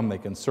pick from, they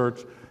can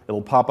search.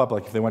 It'll pop up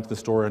like if they went to the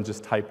store and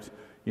just typed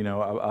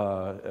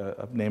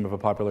a name of a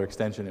popular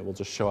extension, it will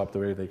just show up the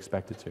way they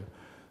expect it to.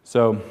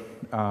 So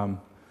now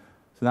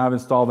I've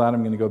installed that,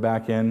 I'm going to go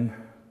back in.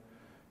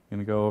 I'm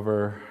going to go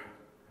over.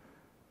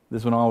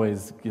 This one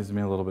always gives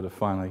me a little bit of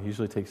fun. Like, it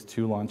usually takes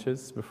 2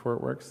 launches before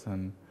it works,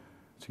 and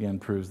which again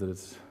proves that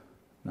it's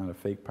not a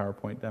fake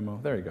PowerPoint demo.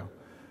 There you go.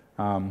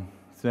 So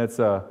that's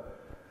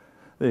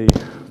the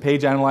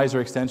Page Analyzer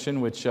extension,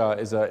 which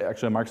is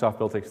actually a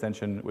Microsoft-built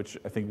extension, which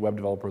I think web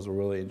developers will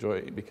really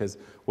enjoy, because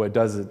what it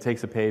does is it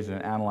takes a page and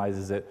it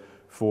analyzes it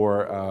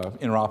for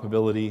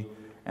interoperability.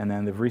 And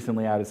then they've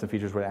recently added some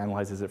features where it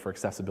analyzes it for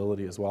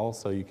accessibility as well.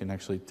 So you can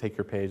actually take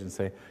your page and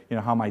say,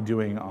 how am I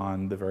doing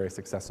on the various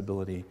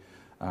accessibility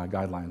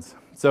guidelines?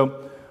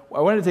 So I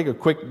wanted to take a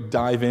quick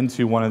dive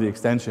into one of the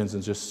extensions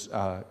and just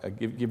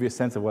give you a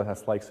sense of what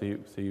that's like, so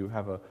you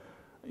have a,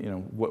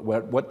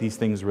 what these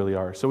things really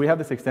are. So we have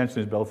this extension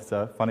is built. It's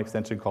a fun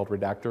extension called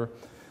Redactor.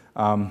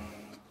 Now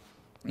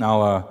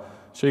I'll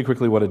show you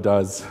quickly what it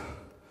does.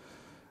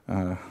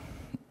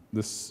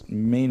 This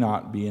may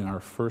not be in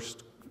our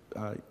first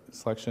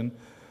selection.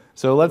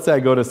 So let's say I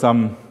go to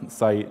some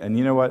site, and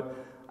you know what?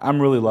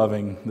 I'm really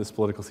loving this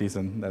political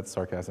season. That's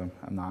sarcasm.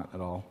 I'm not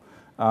at all.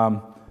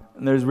 And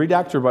there's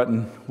Redactor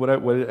button.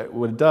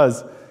 What it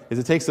does is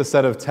it takes a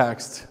set of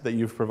text that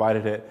you've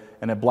provided it,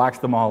 and it blacks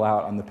them all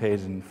out on the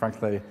page. And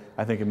frankly,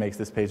 I think it makes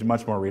this page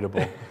much more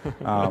readable.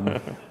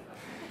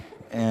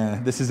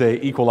 And this is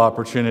a equal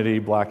opportunity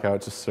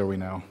blackout, just so we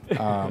know.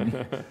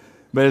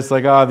 But it's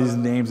like, these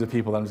names of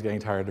people that I'm just getting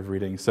tired of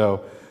reading.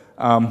 So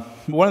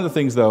one of the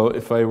things, though,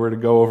 if I were to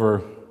go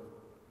over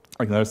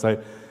like another site,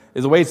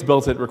 is the way it's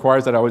built, it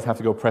requires that I always have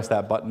to go press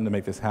that button to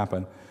make this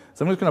happen.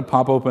 So I'm just going to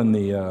pop open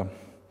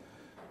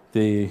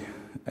the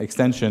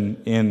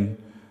extension in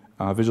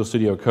Visual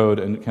Studio Code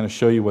and kind of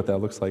show you what that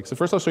looks like. So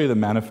first I'll show you the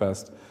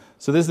manifest.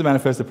 So this is the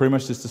manifest that pretty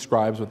much just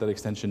describes what that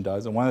extension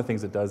does. And one of the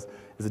things it does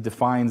is it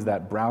defines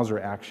that browser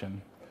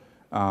action,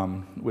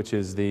 which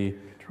is the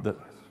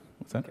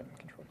what's that?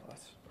 Control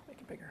plus.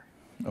 Make it bigger.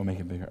 Oh, make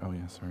it bigger. Oh,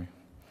 yeah, sorry.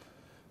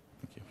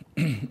 Thank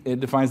you. It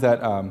defines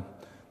that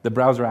the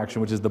browser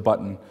action, which is the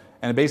button.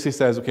 And it basically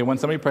says, okay, when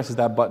somebody presses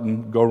that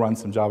button, go run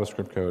some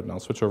JavaScript code. And I'll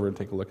switch over and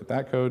take a look at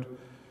that code.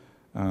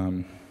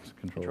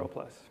 Control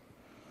plus.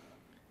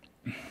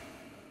 There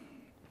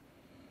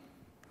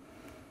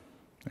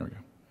we go.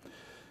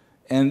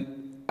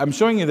 And I'm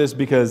showing you this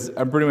because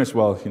I'm pretty much,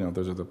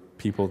 those are the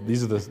people,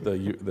 these are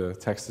the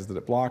texts that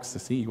it blocks to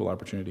see equal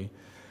opportunity.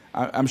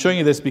 I'm showing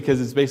you this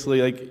because it's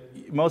basically like,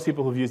 most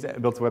people who've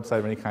built a website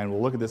of any kind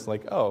will look at this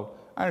like, oh,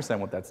 I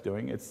understand what that's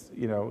doing. It's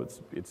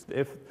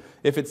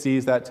if it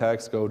sees that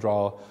text, go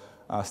draw,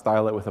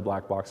 style it with a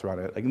black box around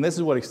it. Like, and this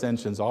is what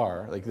extensions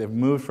are. Like, they've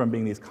moved from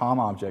being these COM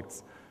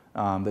objects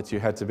that you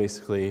had to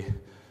basically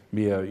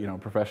be a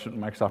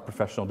Microsoft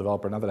professional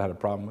developer. Not that I had a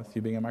problem with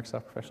you being a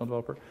Microsoft professional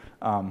developer.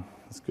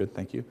 That's good,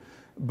 thank you.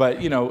 But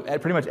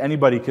pretty much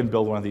anybody can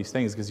build one of these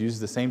things because it uses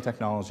the same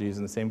technologies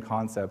and the same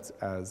concepts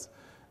as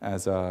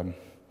the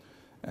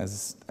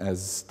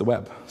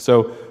web.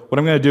 So what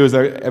I'm going to do is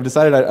I've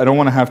decided I don't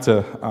want to have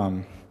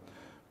to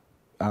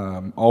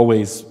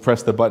always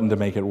press the button to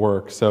make it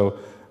work. So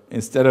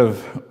instead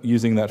of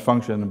using that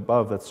function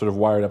above that's sort of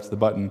wired up to the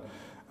button,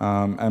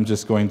 I'm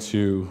just going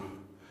to,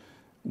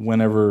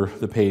 whenever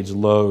the page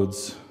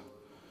loads,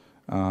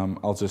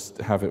 I'll just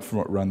have it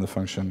run the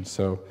function.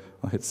 So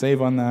I'll hit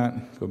save on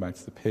that, go back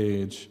to the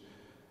page,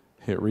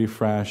 hit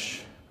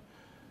refresh,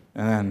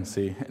 and then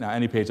see, now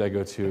any page I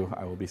go to,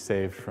 I will be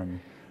saved from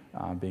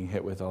being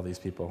hit with all these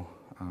people.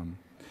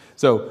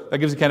 So that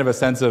gives you kind of a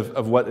sense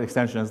of what the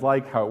extension is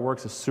like, how it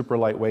works. It's super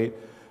lightweight.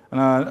 And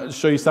I'll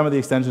show you some of the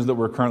extensions that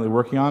we're currently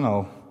working on.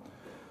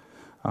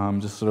 I'll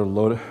just sort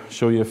of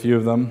show you a few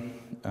of them.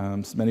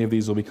 So many of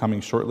these will be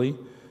coming shortly.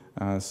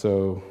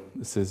 So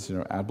this is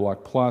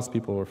AdBlock Plus.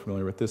 People are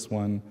familiar with this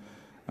one.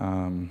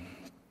 And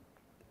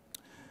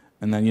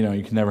then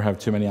you can never have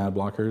too many ad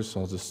blockers,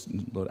 so I'll just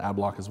load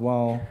AdBlock as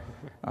well.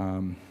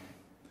 And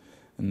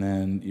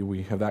then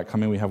we have that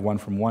coming. We have one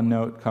from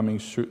OneNote coming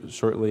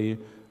shortly.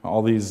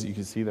 All these you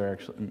can see they're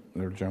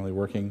generally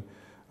working.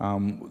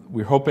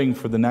 We're hoping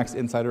for the next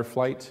Insider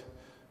flight.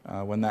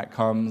 When that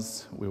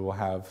comes, we will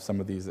have some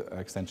of these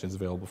extensions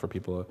available for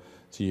people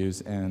to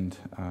use, and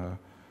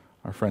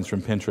our friends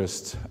from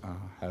Pinterest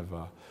have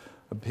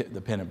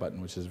the Pin It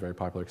button, which is a very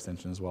popular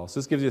extension as well. So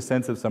this gives you a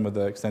sense of some of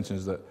the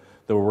extensions that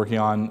we're working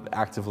on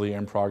actively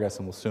in progress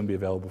and will soon be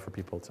available for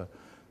people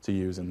to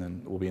use, and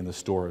then will be in the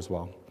store as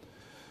well.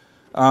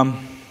 One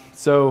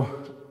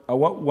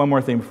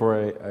more thing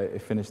before I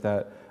finish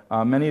that.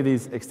 Many of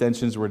these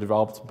extensions were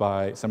developed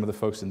by some of the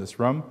folks in this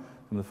room.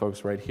 Some of the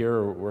folks right here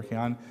are working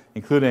on,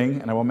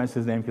 including, and I won't mention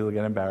his name because he'll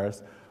get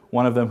embarrassed,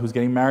 one of them who's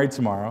getting married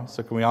tomorrow.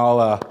 So can we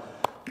all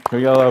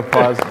get a little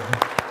applause?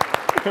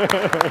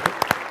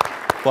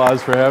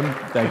 Applause for him.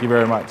 Thank you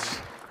very much.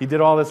 He did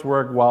all this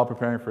work while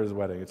preparing for his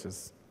wedding. It's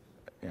just,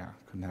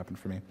 couldn't happen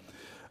for me.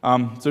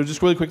 So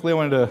just really quickly, I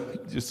wanted to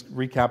just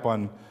recap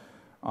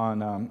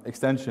on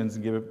extensions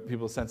and give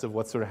people a sense of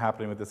what's sort of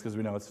happening with this, because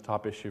we know it's a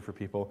top issue for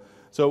people.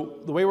 So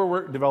the way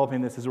we're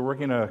developing this is we're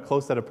working a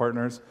close set of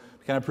partners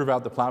to kind of prove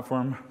out the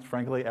platform.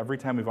 Frankly, every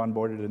time we've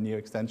onboarded a new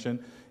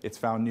extension, it's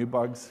found new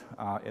bugs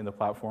in the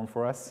platform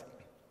for us.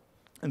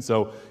 And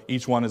so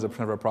each one is a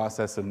kind of a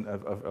process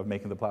of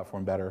making the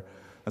platform better.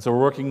 And so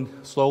we're working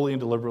slowly and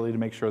deliberately to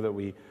make sure that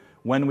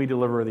when we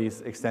deliver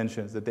these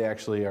extensions, that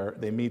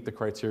they meet the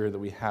criteria that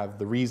we have.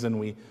 The reason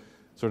we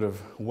sort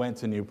of went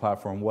to new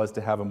platform was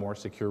to have a more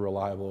secure,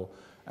 reliable,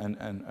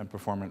 and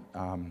performant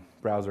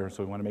browser.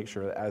 So we want to make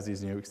sure that as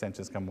these new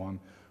extensions come along,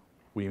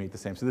 we meet the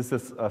same. So this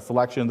is a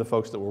selection of the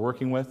folks that we're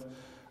working with.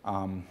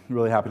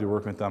 Really happy to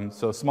work with them.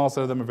 So a small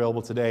set of them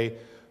available today,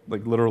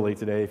 like literally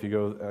today. If you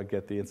go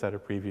get the Insider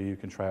preview, you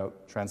can try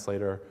out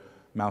Translator,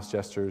 Mouse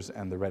Gestures,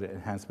 and the Reddit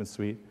Enhancement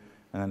Suite.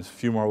 And then a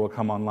few more will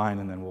come online,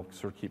 and then we'll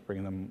sort of keep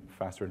bringing them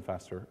faster and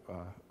faster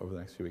over the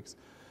next few weeks.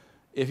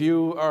 If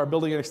you are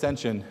building an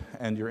extension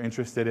and you're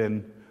interested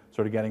in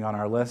sort of getting on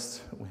our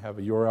list, we have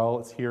a URL.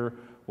 It's here.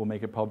 We'll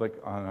make it public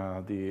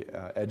on the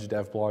Edge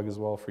Dev blog as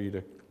well for you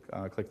to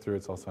click through.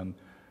 It's also on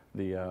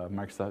the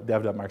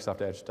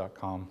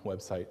dev.microsoftedge.com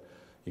website.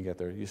 You get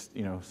there. It's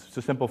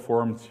a simple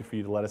form for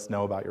you to let us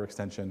know about your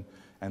extension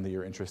and that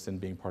you're interested in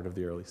being part of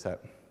the early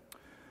set.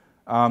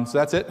 So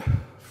that's it.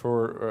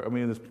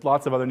 There's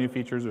lots of other new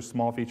features. There's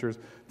small features.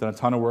 Done a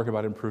ton of work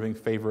about improving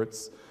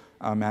favorites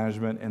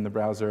management in the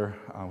browser.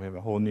 We have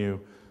a whole new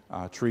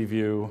tree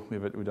view.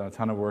 We've done a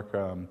ton of work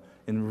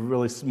in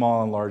really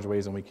small and large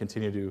ways, and we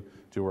continue to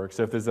do work.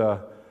 So if there's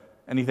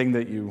anything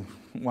that you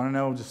want to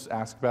know, just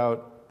ask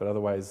about. But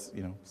otherwise,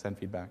 send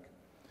feedback.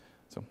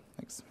 So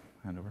thanks.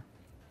 Hand over.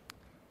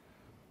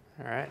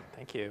 All right,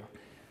 thank you.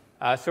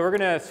 So we're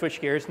going to switch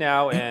gears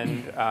now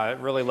and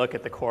really look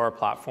at the core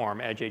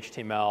platform, Edge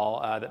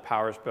HTML, that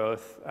powers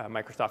both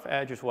Microsoft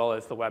Edge as well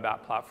as the web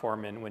app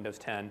platform in Windows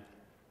 10.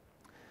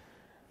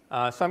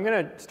 So I'm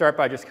going to start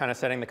by just kind of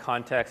setting the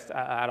context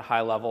at a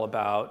high level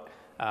about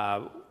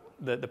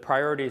the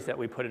priorities that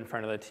we put in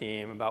front of the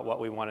team about what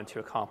we wanted to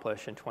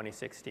accomplish in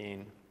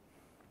 2016.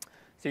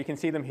 So you can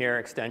see them here,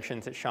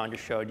 extensions that Sean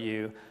just showed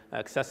you.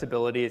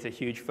 Accessibility is a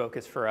huge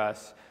focus for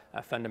us,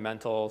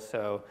 fundamentals,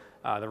 so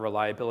the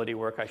reliability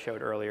work I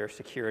showed earlier,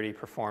 security,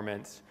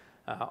 performance,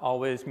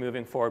 always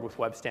moving forward with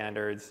web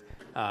standards,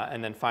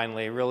 and then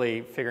finally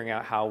really figuring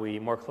out how we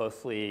more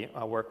closely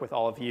work with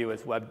all of you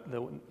as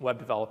the web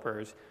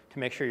developers to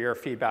make sure your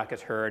feedback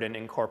is heard and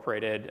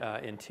incorporated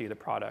into the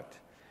product.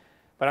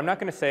 But I'm not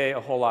going to say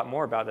a whole lot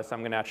more about this. I'm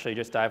going to actually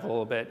just dive a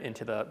little bit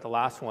into the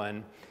last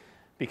one,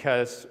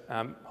 because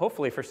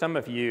hopefully for some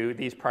of you,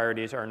 these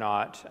priorities are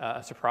not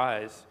a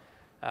surprise.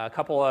 A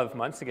couple of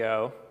months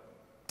ago,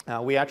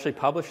 we actually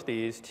published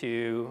these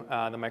to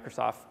the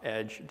Microsoft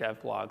Edge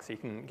dev blog. So you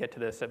can get to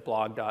this at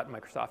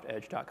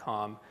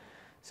blog.microsoftedge.com.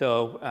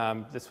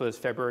 So this was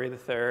February the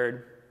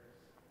 3rd.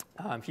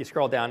 If you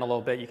scroll down a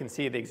little bit, you can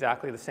see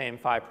exactly the same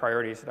 5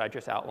 priorities that I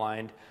just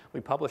outlined.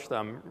 We published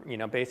them,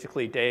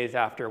 basically days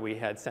after we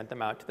had sent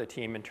them out to the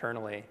team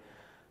internally.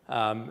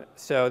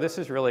 So this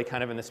is really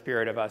kind of in the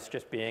spirit of us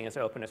just being as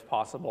open as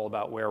possible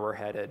about where we're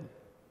headed.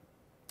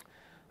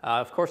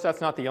 Of course,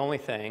 that's not the only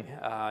thing.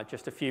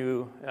 Just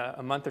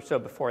a month or so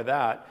before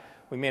that,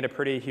 we made a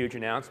pretty huge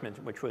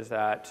announcement, which was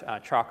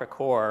that Chakra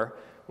Core,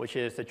 which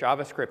is the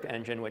JavaScript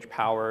engine which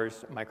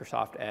powers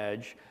Microsoft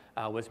Edge,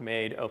 was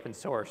made open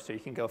source. So you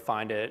can go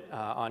find it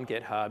on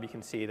GitHub. You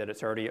can see that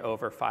it's already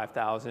over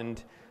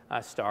 5,000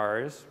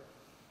 stars.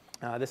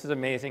 This is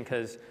amazing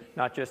because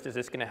not just is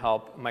this going to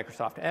help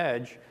Microsoft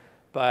Edge,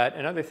 but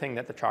another thing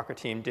that the Chakra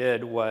team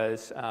did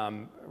was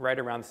right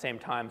around the same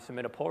time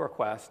submit a pull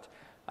request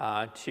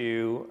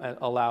to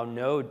allow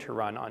Node to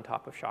run on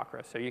top of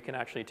Chakra. So you can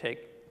actually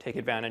take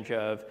advantage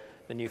of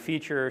the new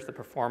features, the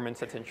performance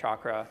that's in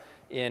Chakra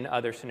in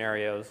other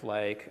scenarios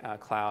like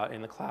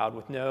in the cloud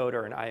with Node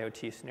or in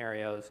IoT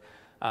scenarios.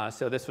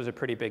 So this was a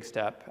pretty big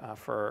step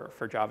for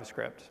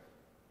JavaScript.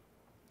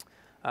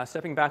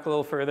 Stepping back a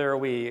little further,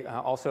 we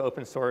also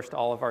open sourced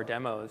all of our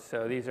demos.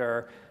 So these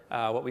are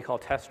what we call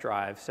test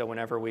drives. So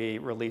whenever we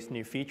release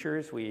new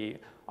features, we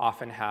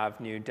often have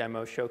new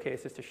demo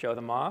showcases to show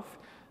them off.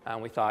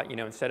 We thought,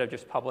 instead of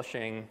just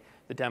publishing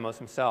the demos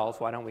themselves,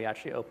 why don't we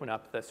actually open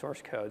up the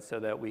source code so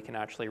that we can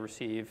actually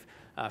receive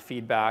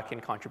feedback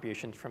and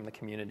contributions from the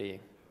community.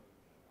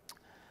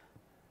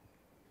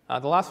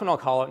 The last one I'll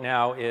call out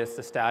now is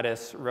the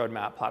status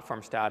roadmap,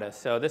 platform status.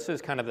 So this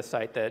is kind of the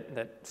site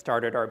that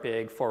started our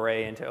big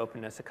foray into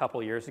openness a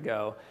couple years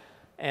ago.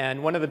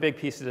 And one of the big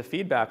pieces of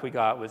feedback we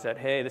got was that,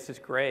 hey, this is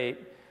great.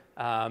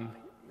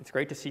 It's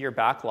great to see your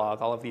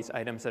backlog, all of these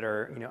items that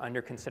are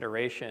under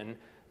consideration.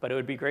 But it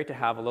would be great to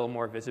have a little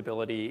more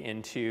visibility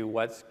into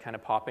what's kind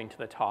of popping to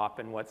the top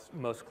and what's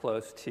most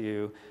close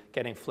to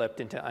getting flipped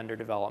into under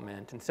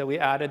development. And so we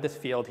added this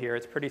field here.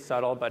 It's pretty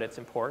subtle, but it's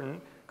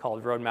important,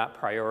 called roadmap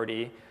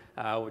priority,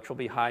 which will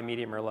be high,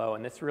 medium, or low.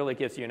 And this really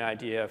gives you an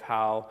idea of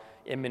how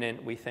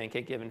imminent we think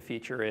a given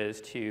feature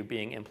is to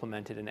being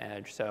implemented in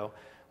Edge. So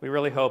we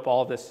really hope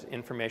all of this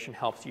information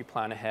helps you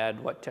plan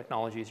ahead what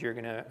technologies you're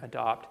going to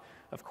adopt.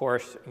 Of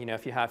course,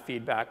 if you have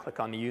feedback,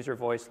 click on the user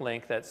voice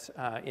link that's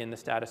in the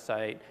status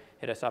site.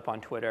 Hit us up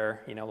on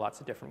Twitter. Lots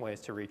of different ways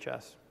to reach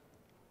us.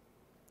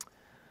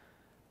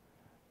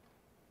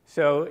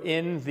 So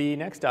in the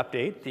next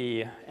update,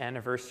 the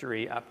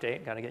anniversary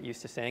update, got to get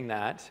used to saying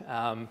that,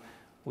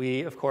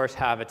 we, of course,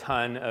 have a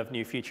ton of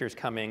new features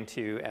coming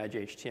to Edge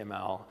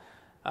HTML.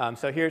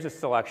 So here's a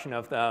selection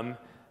of them.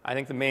 I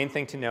think the main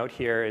thing to note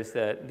here is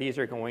that these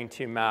are going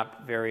to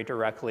map very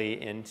directly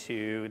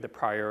into the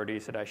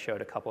priorities that I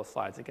showed a couple of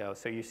slides ago.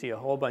 So you see a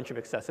whole bunch of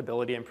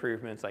accessibility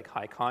improvements like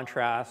high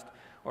contrast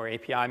or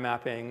API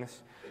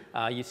mappings.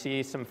 You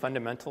see some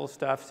fundamental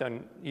stuff,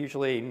 so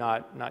usually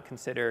not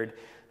considered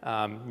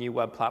new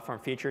web platform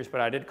features,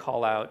 but I did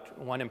call out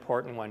one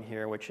important one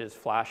here, which is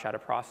Flash out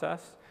of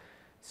process.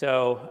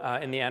 So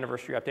in the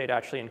anniversary update,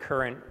 actually in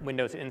current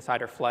Windows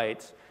Insider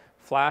flights,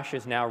 Flash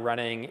is now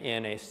running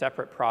in a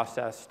separate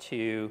process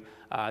to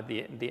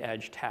the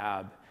Edge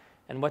tab.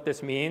 And what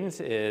this means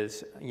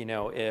is,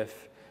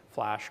 if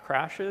Flash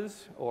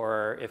crashes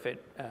or if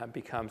it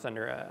comes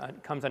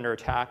under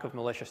attack of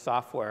malicious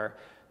software,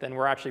 then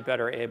we're actually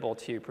better able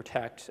to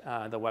protect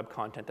the web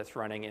content that's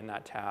running in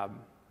that tab.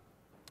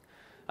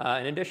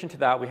 In addition to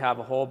that, we have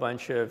a whole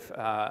bunch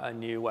of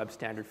new web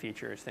standard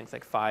features, things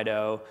like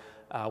FIDO,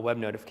 web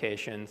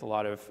notifications, a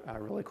lot of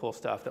really cool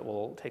stuff that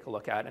we'll take a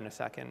look at in a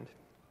second.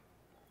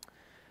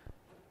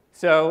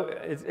 So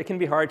it can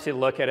be hard to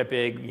look at a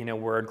big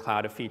word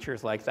cloud of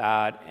features like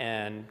that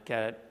and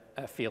get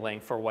a feeling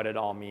for what it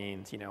all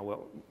means.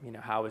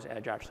 How is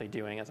Edge actually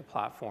doing as a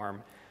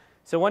platform?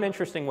 So one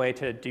interesting way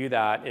to do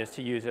that is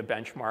to use a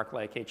benchmark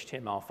like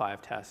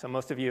HTML5 test. So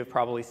most of you have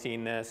probably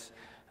seen this.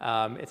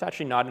 It's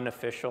actually not an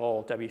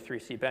official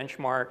W3C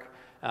benchmark,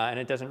 and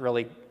it doesn't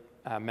really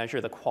measure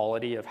the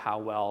quality of how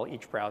well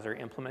each browser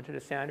implemented a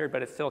standard,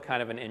 but it's still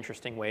kind of an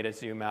interesting way to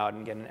zoom out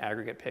and get an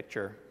aggregate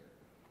picture.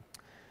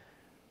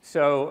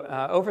 So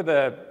over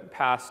the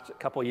past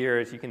couple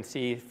years, you can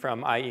see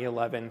from IE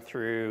 11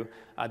 through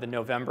the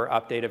November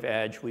update of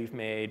Edge, we've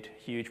made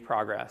huge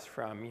progress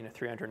from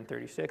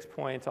 336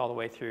 points all the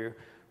way through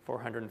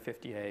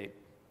 458.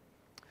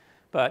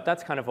 But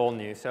that's kind of old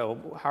news.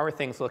 So how are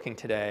things looking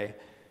today?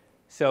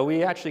 So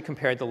we actually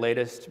compared the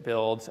latest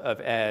builds of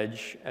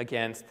Edge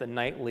against the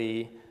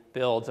nightly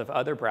builds of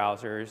other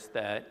browsers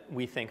that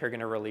we think are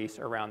going to release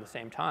around the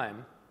same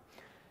time.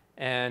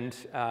 And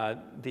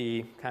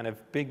the kind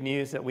of big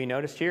news that we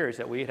noticed here is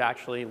that we had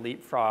actually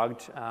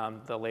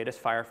leapfrogged the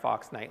latest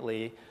Firefox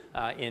nightly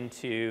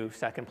into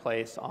second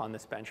place on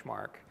this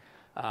benchmark.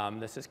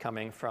 This is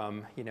coming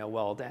from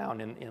well down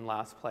in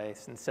last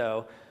place. And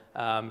so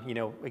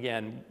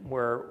again,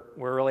 we're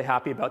really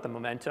happy about the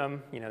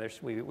momentum.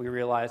 We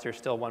realize there's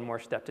still one more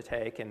step to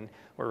take, and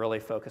we're really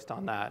focused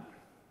on that.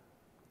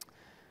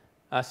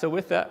 So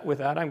with that,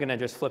 I'm going to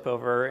just flip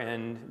over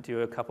and do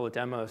a couple of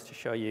demos to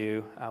show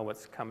you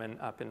what's coming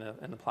up in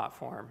the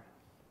platform.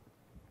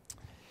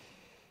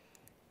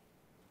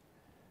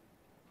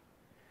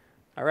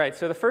 All right,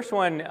 so the first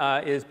one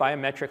is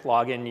biometric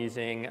login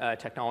using a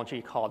technology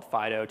called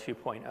FIDO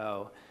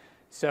 2.0.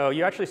 So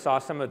you actually saw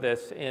some of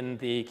this in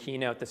the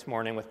keynote this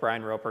morning with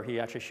Brian Roper. He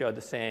actually showed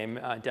the same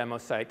demo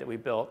site that we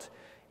built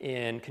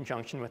in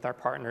conjunction with our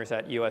partners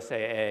at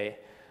USAA.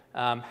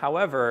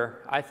 However,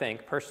 I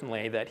think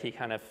personally that he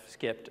kind of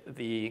skipped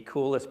the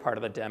coolest part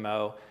of the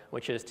demo,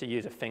 which is to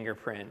use a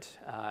fingerprint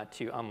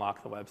to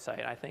unlock the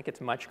website. I think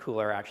it's much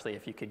cooler actually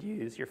if you could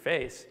use your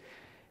face,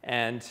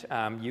 and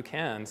you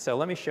can. So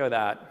let me show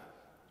that.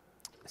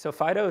 So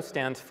FIDO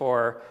stands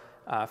for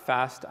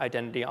Fast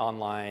Identity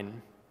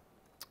Online,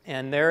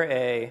 and they're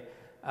a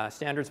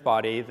standards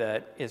body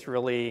that is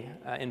really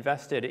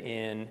invested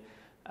in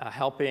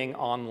helping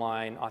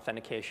online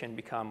authentication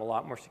become a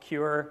lot more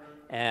secure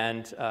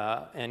and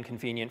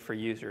convenient for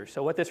users.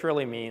 So what this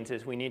really means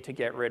is we need to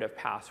get rid of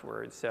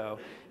passwords. So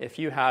if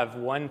you have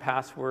one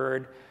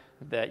password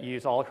that you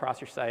use all across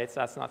your sites,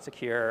 that's not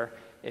secure.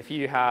 If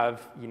you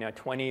have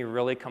 20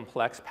 really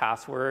complex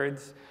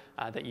passwords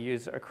that you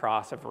use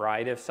across a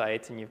variety of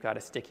sites and you've got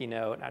a sticky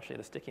note, actually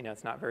the sticky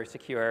note's not very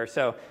secure.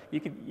 So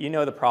you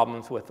know the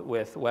problems with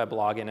web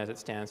login as it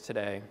stands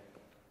today.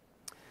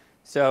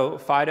 So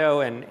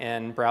Fido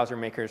and browser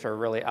makers are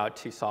really out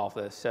to solve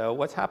this. So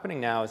what's happening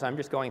now is I'm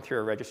just going through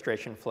a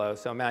registration flow.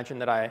 So imagine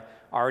that I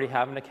already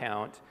have an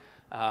account.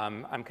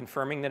 I'm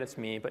confirming that it's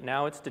me, but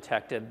now it's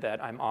detected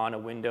that I'm on a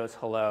Windows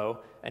Hello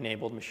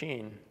enabled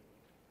machine.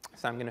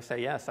 So I'm going to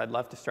say, yes, I'd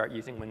love to start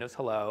using Windows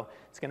Hello.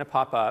 It's going to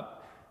pop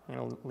up. I'm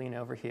going to lean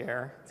over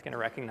here. It's going to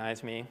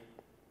recognize me.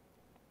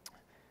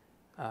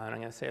 And I'm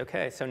going to say,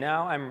 OK, so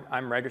now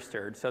I'm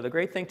registered. So the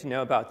great thing to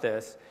know about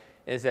this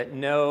is that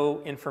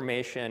no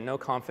information, no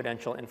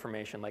confidential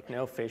information, like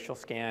no facial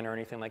scan or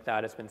anything like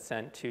that has been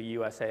sent to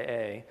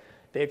USAA.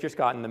 They've just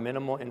gotten the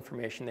minimal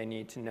information they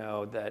need to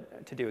know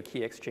to do a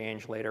key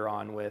exchange later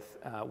on with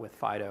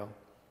Fido.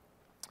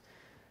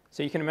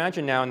 So you can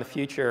imagine now in the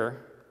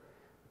future,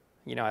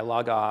 I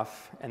log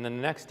off, and then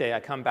the next day I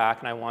come back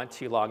and I want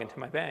to log into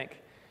my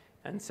bank.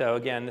 And so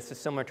again, this is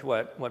similar to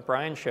what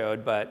Brian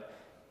showed, but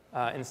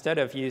instead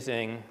of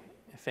using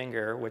a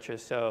finger, which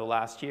is so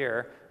last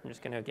year, I'm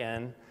just going to,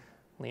 again,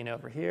 lean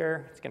over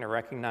here. It's going to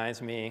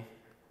recognize me,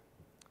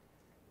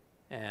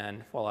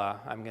 and voila,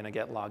 I'm going to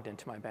get logged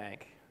into my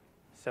bank.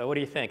 So what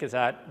do you think? Is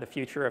that the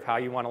future of how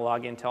you want to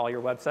log into all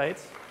your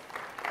websites?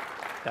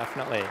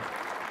 Definitely.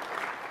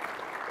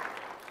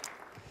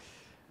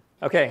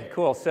 OK,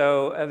 cool.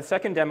 So the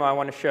second demo I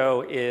want to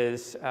show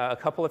is a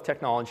couple of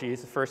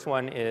technologies. The first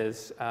one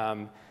is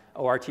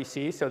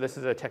ORTC. So this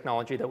is a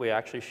technology that we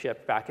actually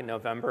shipped back in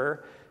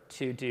November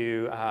to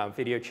do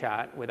video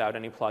chat without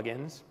any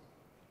plugins.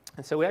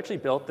 And so we actually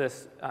built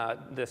this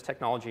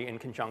technology in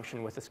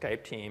conjunction with the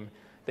Skype team.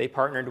 They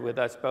partnered with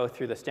us both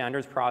through the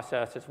standards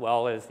process as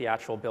well as the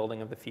actual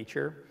building of the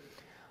feature.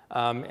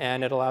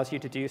 And it allows you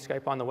to do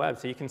Skype on the web.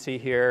 So you can see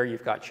here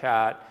you've got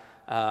chat,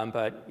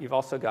 but you've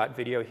also got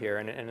video here.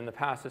 And in the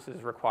past, this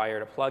has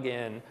required a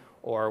plugin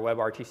or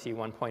WebRTC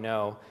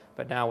 1.0.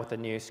 But now with the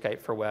new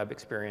Skype for Web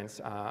experience,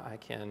 I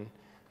can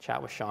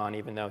chat with Sean,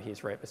 even though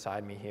he's right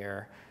beside me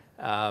here.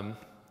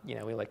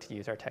 We like to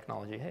use our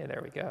technology. Hey,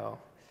 there we go.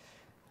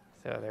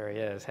 So there he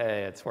is.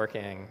 Hey, it's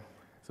working.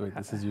 So wait,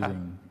 this is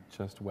using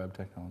just web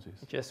technologies?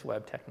 Just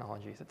web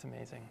technologies. It's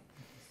amazing.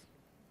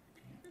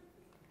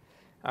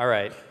 All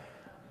right.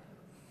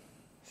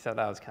 So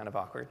that was kind of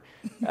awkward.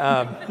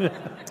 That's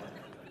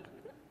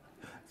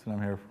what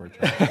I'm here for,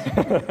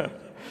 Charles.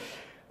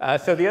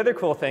 So the other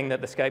cool thing that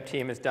the Skype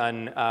team has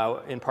done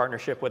in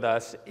partnership with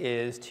us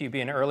is to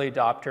be an early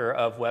adopter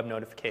of web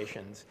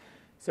notifications.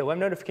 So web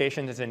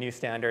notifications is a new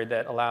standard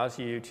that allows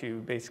you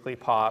to basically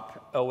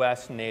pop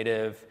OS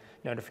native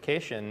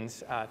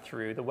notifications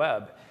through the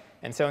web.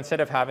 And so instead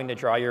of having to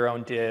draw your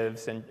own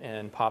divs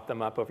and pop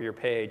them up over your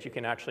page, you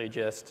can actually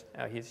just,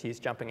 he's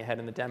jumping ahead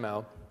in the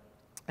demo,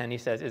 and he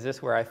says, is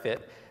this where I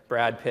fit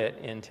Brad Pitt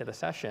into the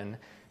session?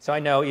 So I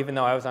know, even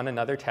though I was on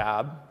another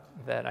tab,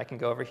 that I can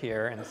go over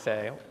here and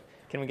say,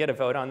 can we get a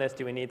vote on this?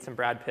 Do we need some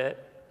Brad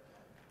Pitt?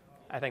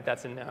 I think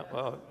that's a no.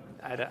 Well,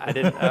 I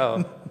didn't,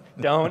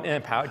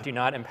 do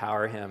not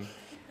empower him.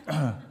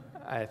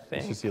 I think.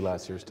 Let's just see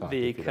last year's talk.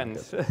 The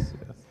consensus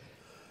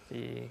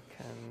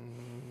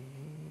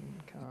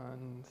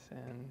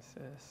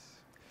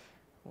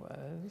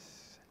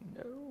was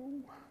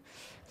no.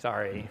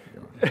 Sorry.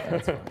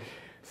 That's fine.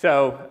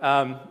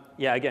 So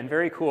yeah, again,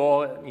 very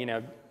cool.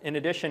 In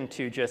addition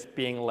to just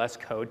being less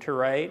code to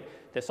write,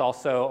 this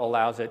also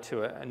allows it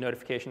to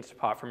notifications to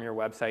pop from your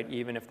website,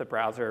 even if the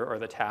browser or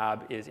the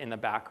tab is in the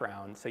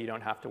background, so you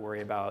don't have to worry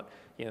about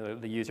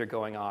the user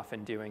going off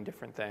and doing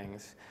different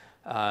things.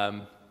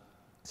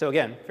 So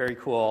again, very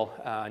cool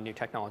new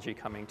technology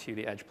coming to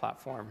the Edge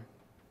platform.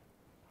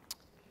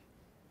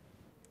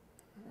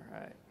 All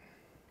right.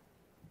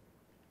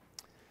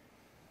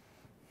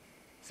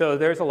 So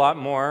there's a lot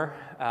more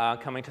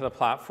coming to the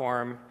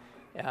platform.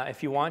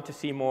 If you want to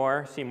see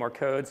more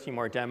code, see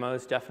more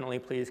demos, definitely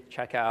please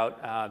check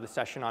out the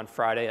session on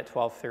Friday at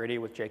 12:30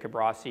 with Jacob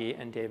Rossi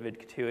and David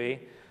Katui.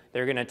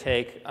 They're going to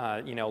take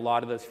a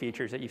lot of those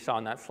features that you saw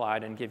on that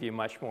slide and give you a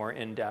much more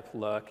in-depth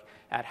look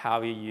at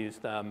how you use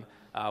them,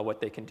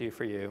 what they can do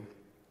for you.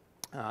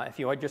 If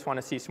you just want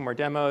to see some more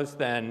demos,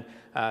 then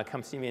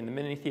come see me in the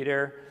mini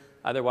theater.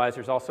 Otherwise,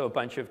 there's also a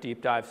bunch of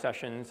deep dive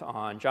sessions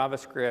on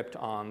JavaScript,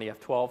 on the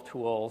F12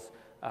 tools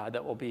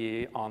that will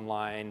be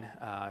online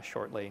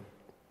shortly.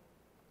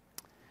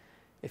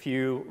 If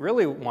you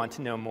really want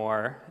to know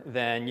more,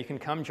 then you can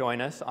come join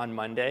us on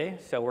Monday.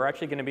 So we're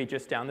actually going to be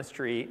just down the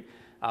street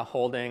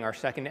holding our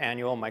second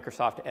annual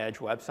Microsoft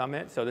Edge Web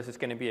Summit. So this is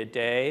going to be a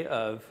day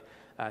of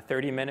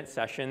 30-minute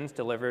sessions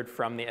delivered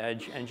from the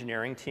Edge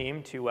engineering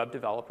team to web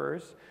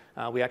developers.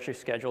 We actually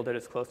scheduled it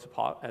as close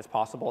as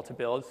possible to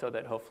build so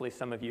that hopefully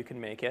some of you can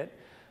make it.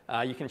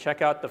 You can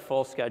check out the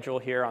full schedule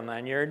here on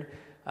Lanyard.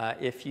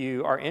 If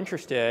you are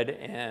interested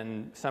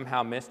and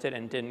somehow missed it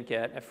and didn't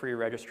get a free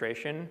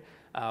registration,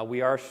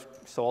 we are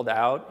sold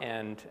out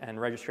and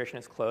registration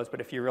is closed. But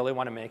if you really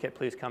want to make it,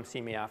 please come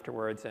see me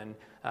afterwards and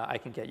I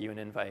can get you an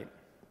invite.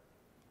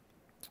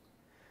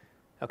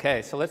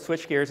 OK, so let's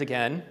switch gears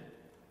again.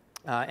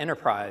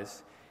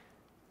 Enterprise.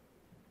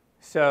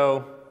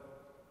 So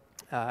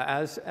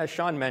as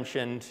Sean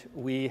mentioned,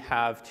 we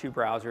have 2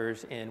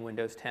 browsers in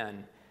Windows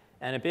 10.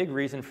 And a big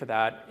reason for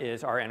that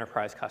is our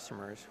enterprise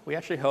customers. We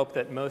actually hope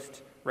that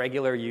most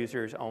regular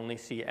users only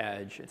see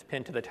Edge. It's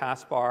pinned to the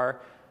taskbar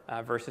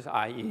versus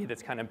IE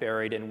that's kind of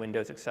buried in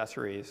Windows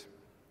accessories.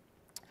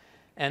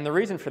 And the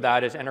reason for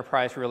that is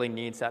enterprise really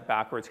needs that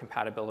backwards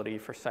compatibility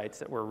for sites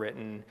that were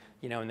written,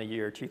 in the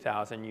year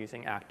 2000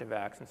 using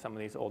ActiveX and some of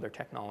these older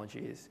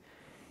technologies.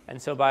 And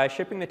so by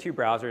shipping the 2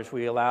 browsers,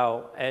 we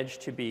allow Edge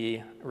to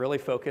be really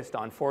focused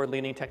on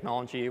forward-leaning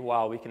technology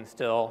while we can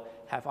still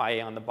have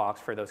IE on the box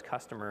for those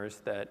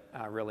customers that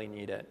really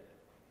need it.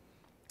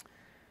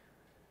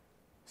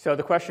 So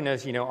the question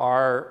is,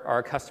 are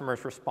our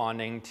customers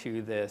responding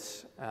to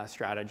this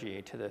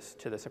strategy, to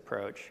this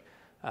approach?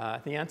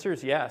 The answer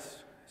is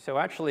yes. So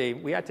actually,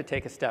 we had to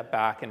take a step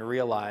back and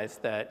realize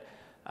that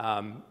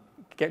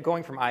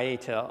going from IE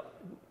to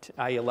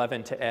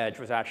IE11 to Edge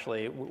was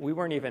actually, we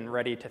weren't even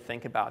ready to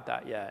think about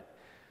that yet.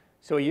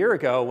 So a year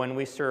ago, when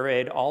we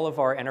surveyed all of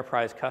our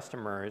enterprise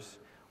customers,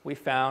 we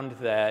found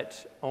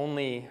that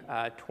only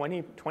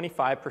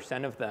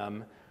 25% of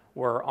them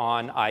were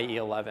on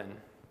IE11,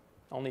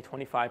 only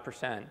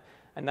 25%.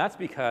 And that's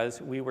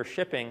because we were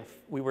shipping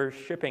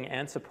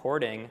and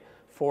supporting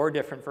 4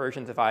 different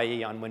versions of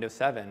IE on Windows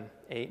 7,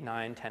 8,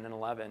 9, 10, and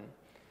 11.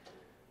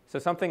 So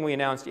something we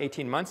announced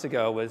 18 months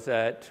ago was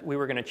that we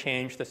were going to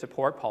change the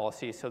support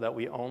policy so that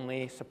we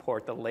only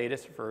support the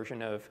latest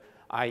version of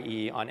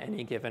IE on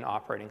any given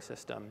operating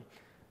system.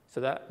 So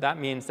that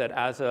means that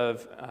as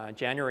of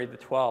January the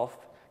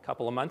 12th, a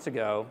couple of months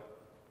ago,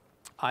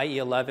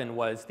 IE11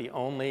 was the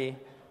only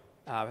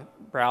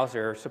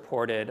browser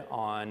supported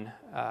on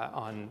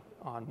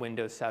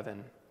Windows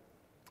 7.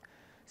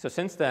 So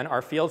since then,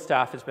 our field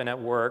staff has been at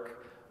work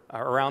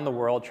around the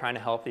world trying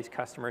to help these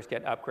customers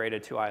get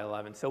upgraded to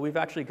IE11. So we've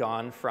actually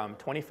gone from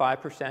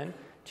 25%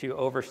 to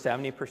over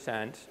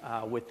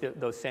 70% with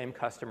those same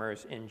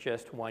customers in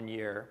just 1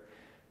 year.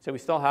 So we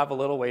still have a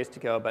little ways to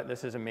go, but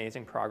this is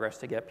amazing progress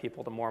to get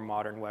people to more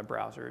modern web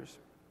browsers.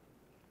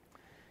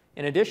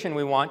 In addition,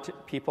 we want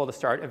people to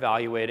start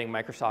evaluating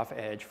Microsoft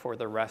Edge for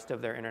the rest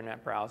of their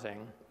internet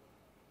browsing.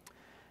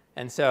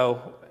 And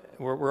so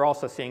we're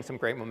also seeing some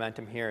great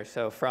momentum here.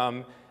 So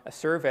from a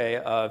survey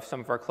of some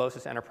of our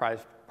closest enterprise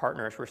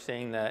partners, we're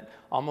seeing that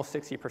almost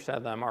 60%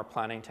 of them are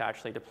planning to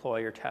actually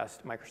deploy or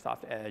test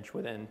Microsoft Edge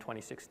within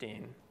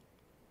 2016.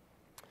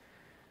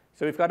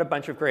 So we've got a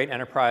bunch of great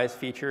enterprise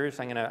features.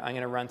 I'm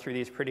gonna run through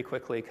these pretty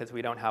quickly because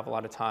we don't have a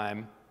lot of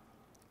time.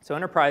 So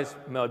enterprise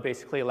mode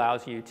basically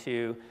allows you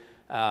to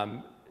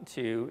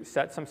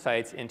set some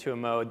sites into a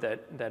mode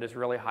that is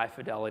really high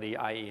fidelity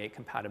IE8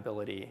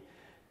 compatibility.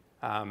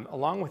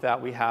 Along with that,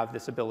 we have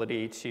this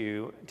ability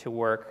to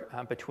work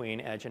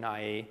between Edge and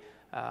IE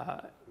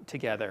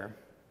together.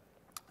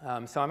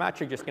 So I'm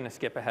actually just going to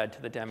skip ahead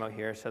to the demo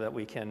here so that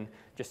we can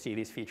just see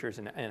these features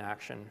in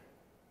action.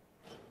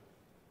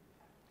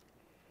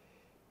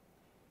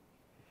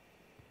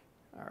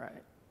 All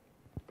right.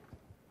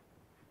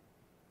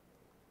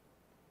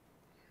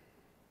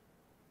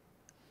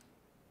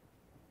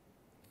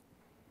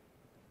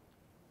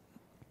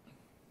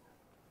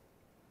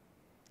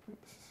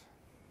 Oops.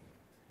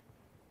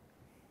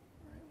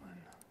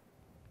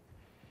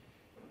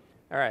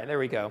 All right, there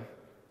we go.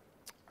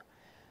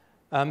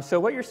 So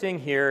what you're seeing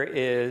here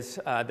is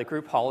the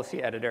group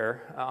policy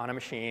editor on a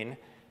machine.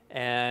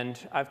 And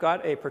I've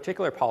got a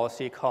particular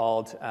policy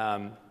called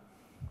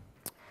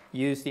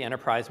use the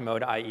enterprise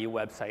mode IE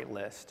website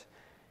list.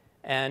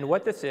 And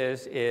what this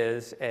is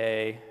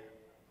a,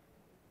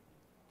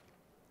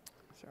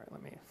 sorry,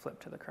 let me flip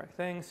to the correct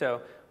thing.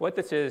 So what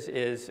this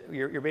is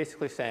you're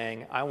basically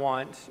saying, I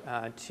want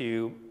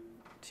to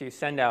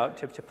send out,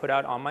 to put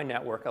out on my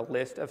network a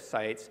list of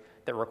sites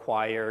that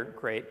require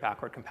great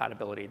backward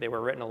compatibility. They were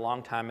written a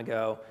long time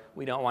ago.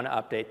 We don't want to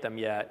update them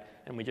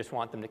yet, and we just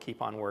want them to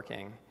keep on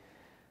working.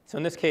 So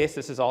in this case,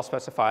 this is all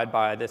specified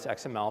by this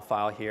XML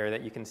file here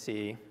that you can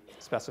see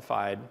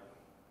specified.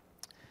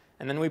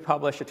 And then we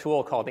publish a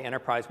tool called the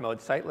Enterprise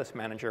Mode Site List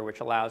Manager, which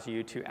allows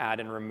you to add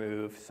and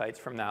remove sites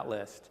from that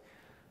list.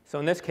 So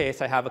in this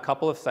case, I have a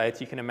couple of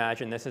sites. You can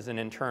imagine this is an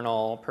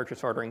internal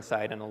purchase ordering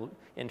site and an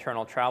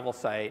internal travel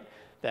site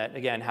that,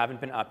 again,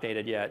 haven't been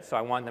updated yet. So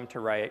I want them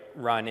to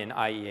run in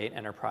IE8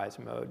 enterprise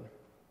mode.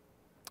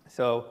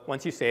 So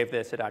once you save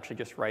this, it actually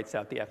just writes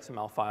out the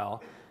XML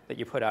file that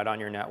you put out on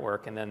your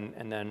network, and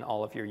then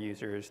all of your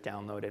users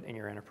download it in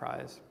your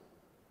enterprise.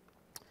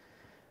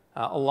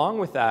 Along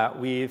with that,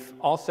 we've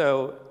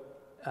also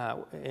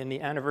in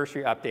the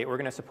anniversary update, we're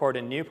going to support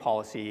a new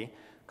policy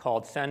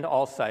called send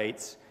all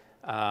sites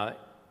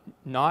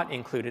not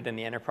included in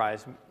the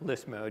enterprise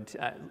list mode,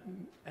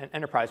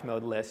 enterprise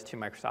mode list to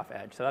Microsoft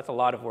Edge. So that's a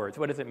lot of words.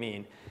 What does it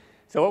mean?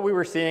 So what we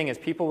were seeing is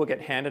people would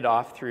get handed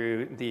off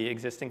through the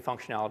existing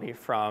functionality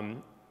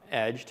from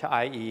Edge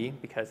to IE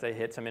because they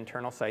hit some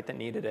internal site that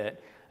needed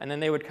it, and then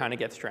they would kind of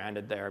get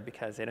stranded there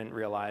because they didn't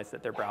realize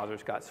that their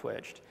browsers got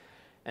switched.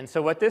 And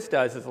so what this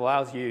does is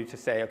allows you to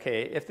say,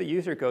 okay, if the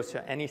user goes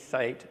to any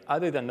site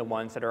other than the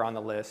ones that are on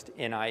the list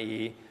in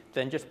IE,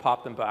 then just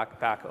pop them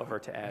back over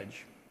to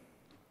Edge.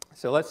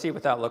 So let's see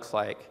what that looks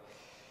like.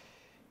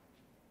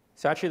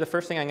 So actually, the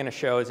first thing I'm going to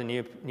show is a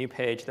new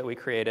page that we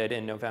created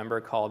in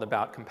November called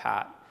About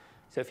Compat.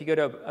 So if you go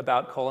to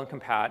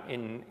About:compat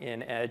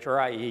in Edge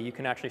or IE, you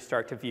can actually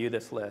start to view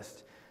this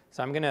list.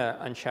 So I'm going to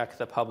uncheck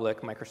the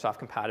public Microsoft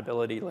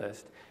compatibility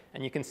list.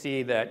 And you can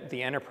see that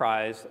the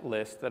enterprise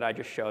list that I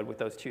just showed with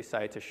those two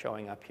sites is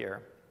showing up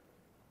here.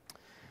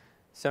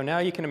 So now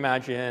you can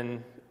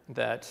imagine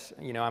that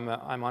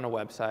I'm on a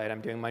website.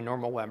 I'm doing my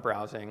normal web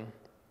browsing.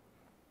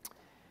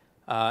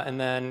 And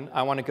then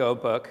I want to go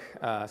book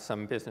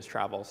some business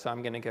travel. So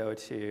I'm going to go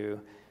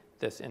to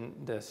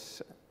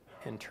this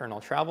internal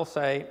travel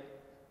site.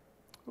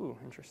 Ooh,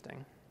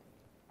 interesting.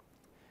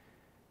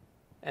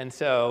 And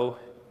so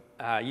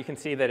you can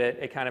see that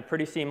it kind of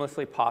pretty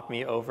seamlessly popped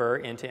me over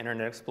into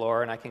Internet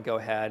Explorer, and I can go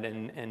ahead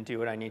and do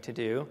what I need to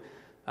do.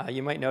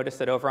 You might notice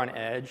that over on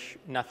Edge,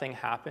 nothing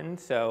happened.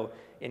 So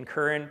in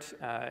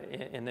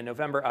the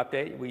November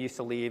update, we used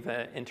to leave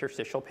an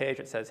interstitial page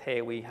that says,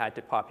 hey, we had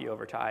to pop you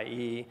over to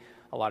IE.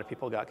 A lot of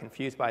people got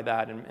confused by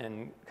that,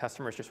 and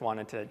customers just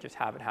wanted to just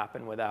have it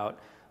happen without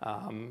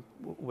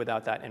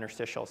that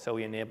interstitial, so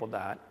we enabled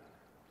that.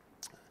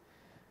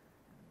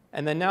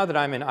 And then now that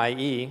I'm in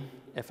IE,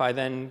 if I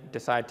then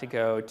decide to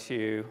go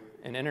to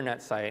an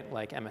internet site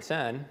like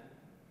MSN,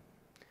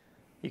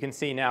 you can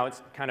see now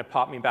it's kind of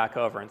popped me back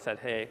over and said,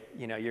 hey,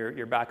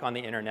 you're back on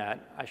the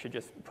internet. I should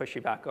just push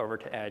you back over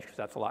to Edge because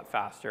that's a lot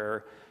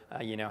faster,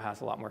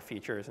 has a lot more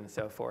features and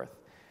so forth.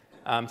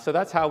 So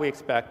that's how we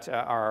expect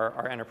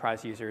our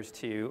enterprise users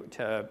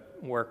to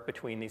work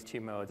between these two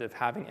modes of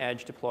having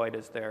Edge deployed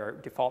as their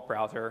default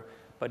browser,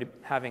 but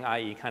having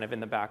IE kind of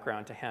in the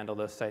background to handle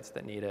those sites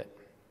that need it.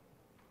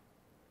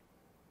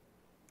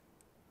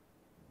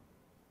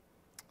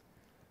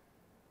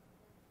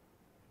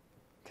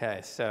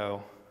 Okay,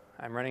 so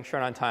I'm running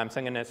short on time, so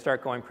I'm going to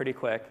start going pretty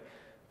quick.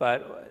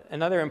 But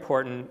another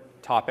important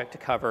topic to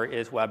cover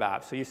is web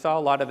apps. So you saw a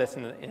lot of this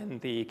in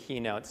the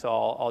keynote, so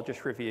I'll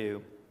just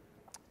review.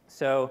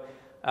 So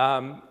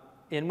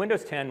in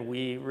Windows 10,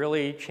 we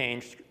really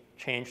changed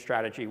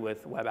strategy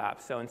with web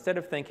apps. So instead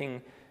of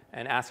thinking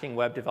and asking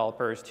web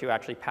developers to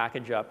actually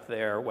package up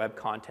their web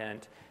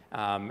content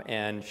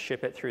and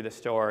ship it through the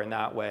store in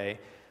that way,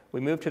 we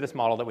moved to this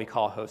model that we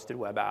call hosted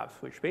web apps,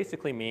 which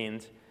basically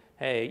means,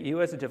 hey,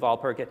 you as a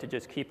developer get to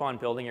just keep on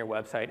building your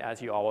website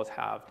as you always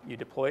have. You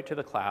deploy it to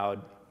the cloud,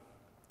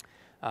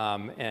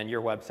 and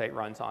your website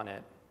runs on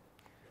it.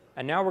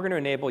 And now we're going to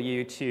enable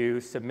you to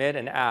submit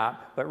an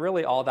app, but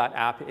really all that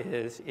app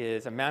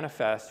is a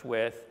manifest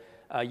with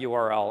a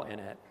URL in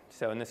it.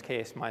 So in this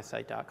case,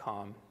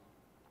 mysite.com.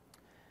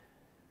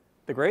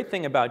 The great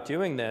thing about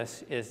doing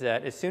this is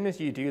that as soon as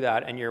you do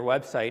that and your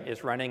website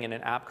is running in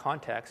an app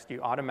context,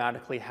 you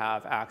automatically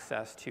have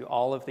access to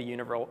all of the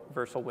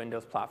Universal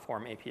Windows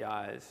Platform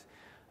APIs.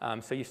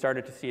 So you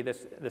started to see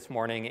this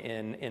morning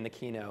in the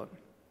keynote.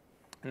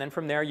 And then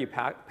from there, you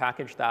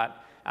package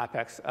that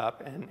AppX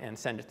up and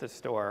send it to the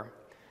store.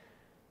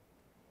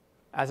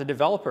 As a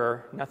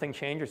developer, nothing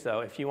changes, though.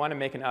 If you want to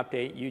make an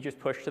update, you just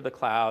push to the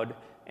cloud,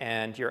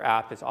 and your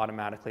app is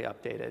automatically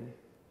updated.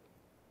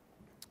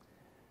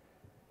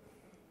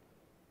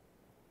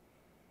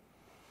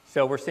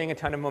 So we're seeing a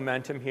ton of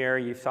momentum here.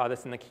 You saw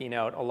this in the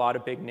keynote. A lot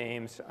of big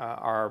names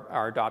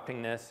are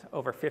adopting this.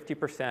 Over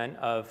 50%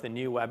 of the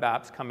new web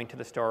apps coming to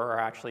the store are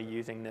actually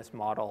using this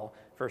model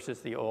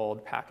versus the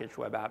old packaged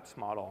web apps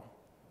model.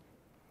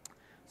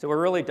 So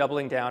we're really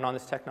doubling down on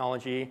this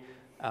technology.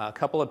 A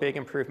couple of big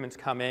improvements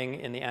coming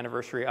in the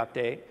anniversary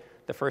update.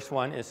 The first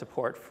one is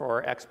support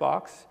for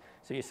Xbox.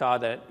 So you saw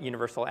that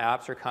universal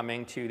apps are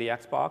coming to the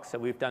Xbox. So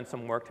we've done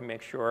some work to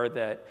make sure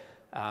that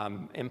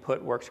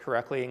input works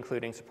correctly,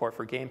 including support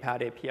for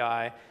Gamepad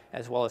API,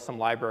 as well as some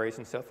libraries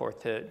and so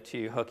forth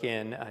to hook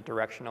in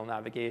directional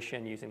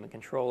navigation using the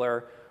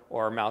controller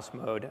or mouse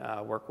mode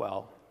work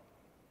well.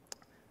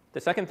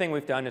 The second thing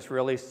we've done is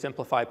really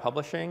simplify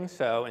publishing.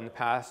 So in the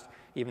past,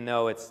 even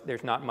though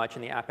there's not much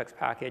in the AppX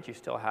package, you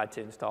still had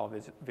to install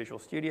Visual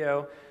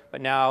Studio.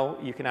 But now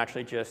you can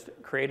actually just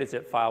create a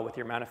zip file with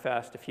your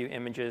manifest, a few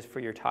images for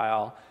your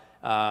tile,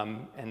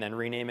 and then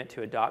rename it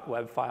to a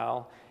 .web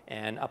file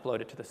and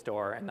upload it to the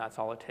store. And that's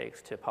all it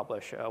takes to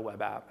publish a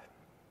web app.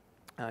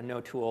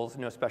 No tools,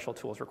 no special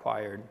tools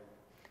required.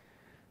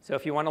 So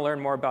if you want to learn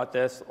more about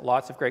this,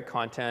 lots of great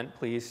content.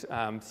 Please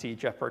see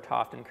Jeff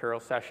Bertoft and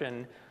Kyril's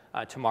session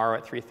tomorrow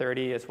at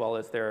 3:30, as well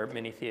as their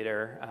mini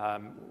theater,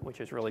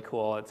 which is really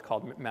cool. It's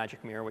called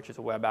Magic Mirror, which is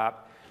a web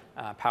app.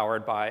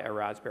 powered by a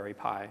Raspberry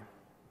Pi.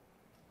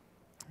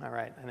 All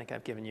right, I think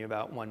I've given you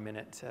about 1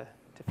 minute to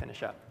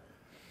finish up.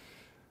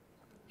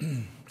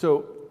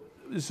 So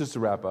this is just to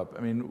wrap up.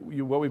 I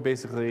mean, what we've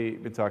basically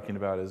been talking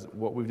about is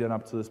what we've done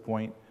up to this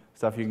point,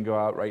 stuff you can go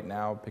out right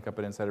now, pick up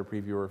an insider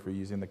preview, or if you're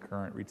using the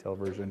current retail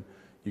version,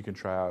 you can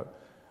try out.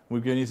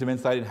 We've given you some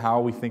insight in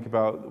how we think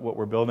about what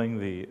we're building,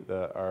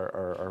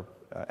 our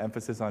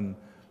emphasis on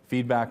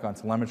feedback, on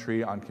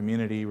telemetry, on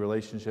community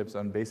relationships,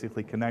 on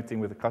basically connecting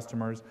with the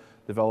customers,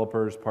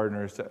 developers,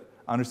 partners to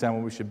understand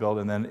what we should build,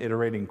 and then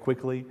iterating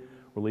quickly,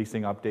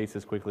 releasing updates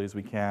as quickly as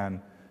we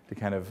can to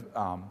kind of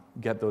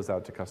get those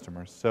out to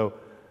customers. So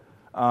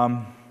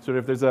sort of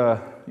if there's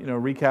a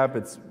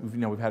recap,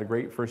 we've had a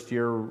great first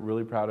year. We're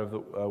really proud of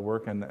the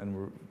work,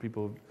 and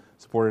people who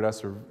supported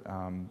us are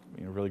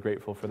really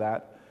grateful for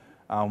that.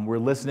 We're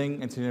listening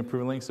and continuing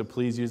improving, so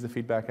please use the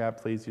feedback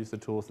app. Please use the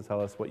tools to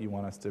tell us what you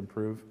want us to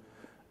improve.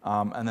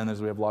 And then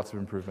we have lots of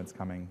improvements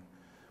coming.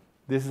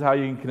 This is how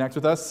you can connect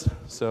with us.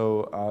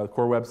 So the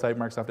core website,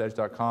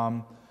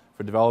 MicrosoftEdge.com,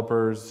 for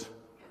developers,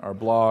 our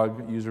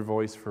blog, user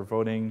voice for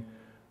voting,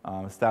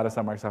 status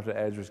on Microsoft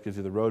Edge, which gives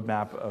you the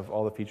roadmap of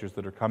all the features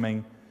that are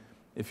coming.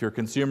 If you're a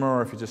consumer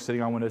or if you're just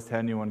sitting on Windows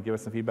 10, you want to give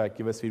us some feedback,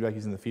 give us feedback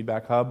using the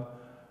Feedback Hub,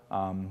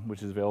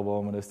 which is available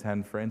on Windows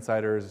 10 for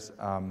insiders.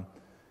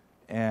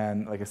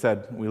 And like I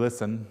said, we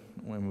listen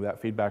when that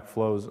feedback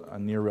flows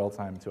near real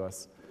time to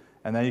us.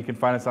 And then you can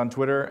find us on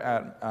Twitter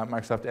at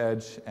Microsoft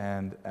Edge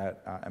and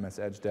at MS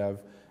Edge Dev.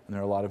 And there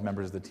are a lot of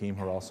members of the team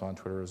who are also on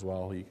Twitter as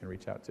well who you can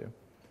reach out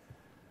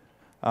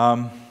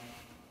to.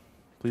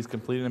 Please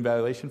complete an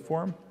evaluation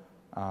form.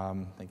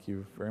 Thank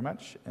you very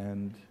much.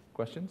 And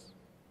questions?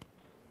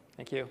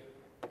 Thank you.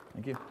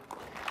 Thank you.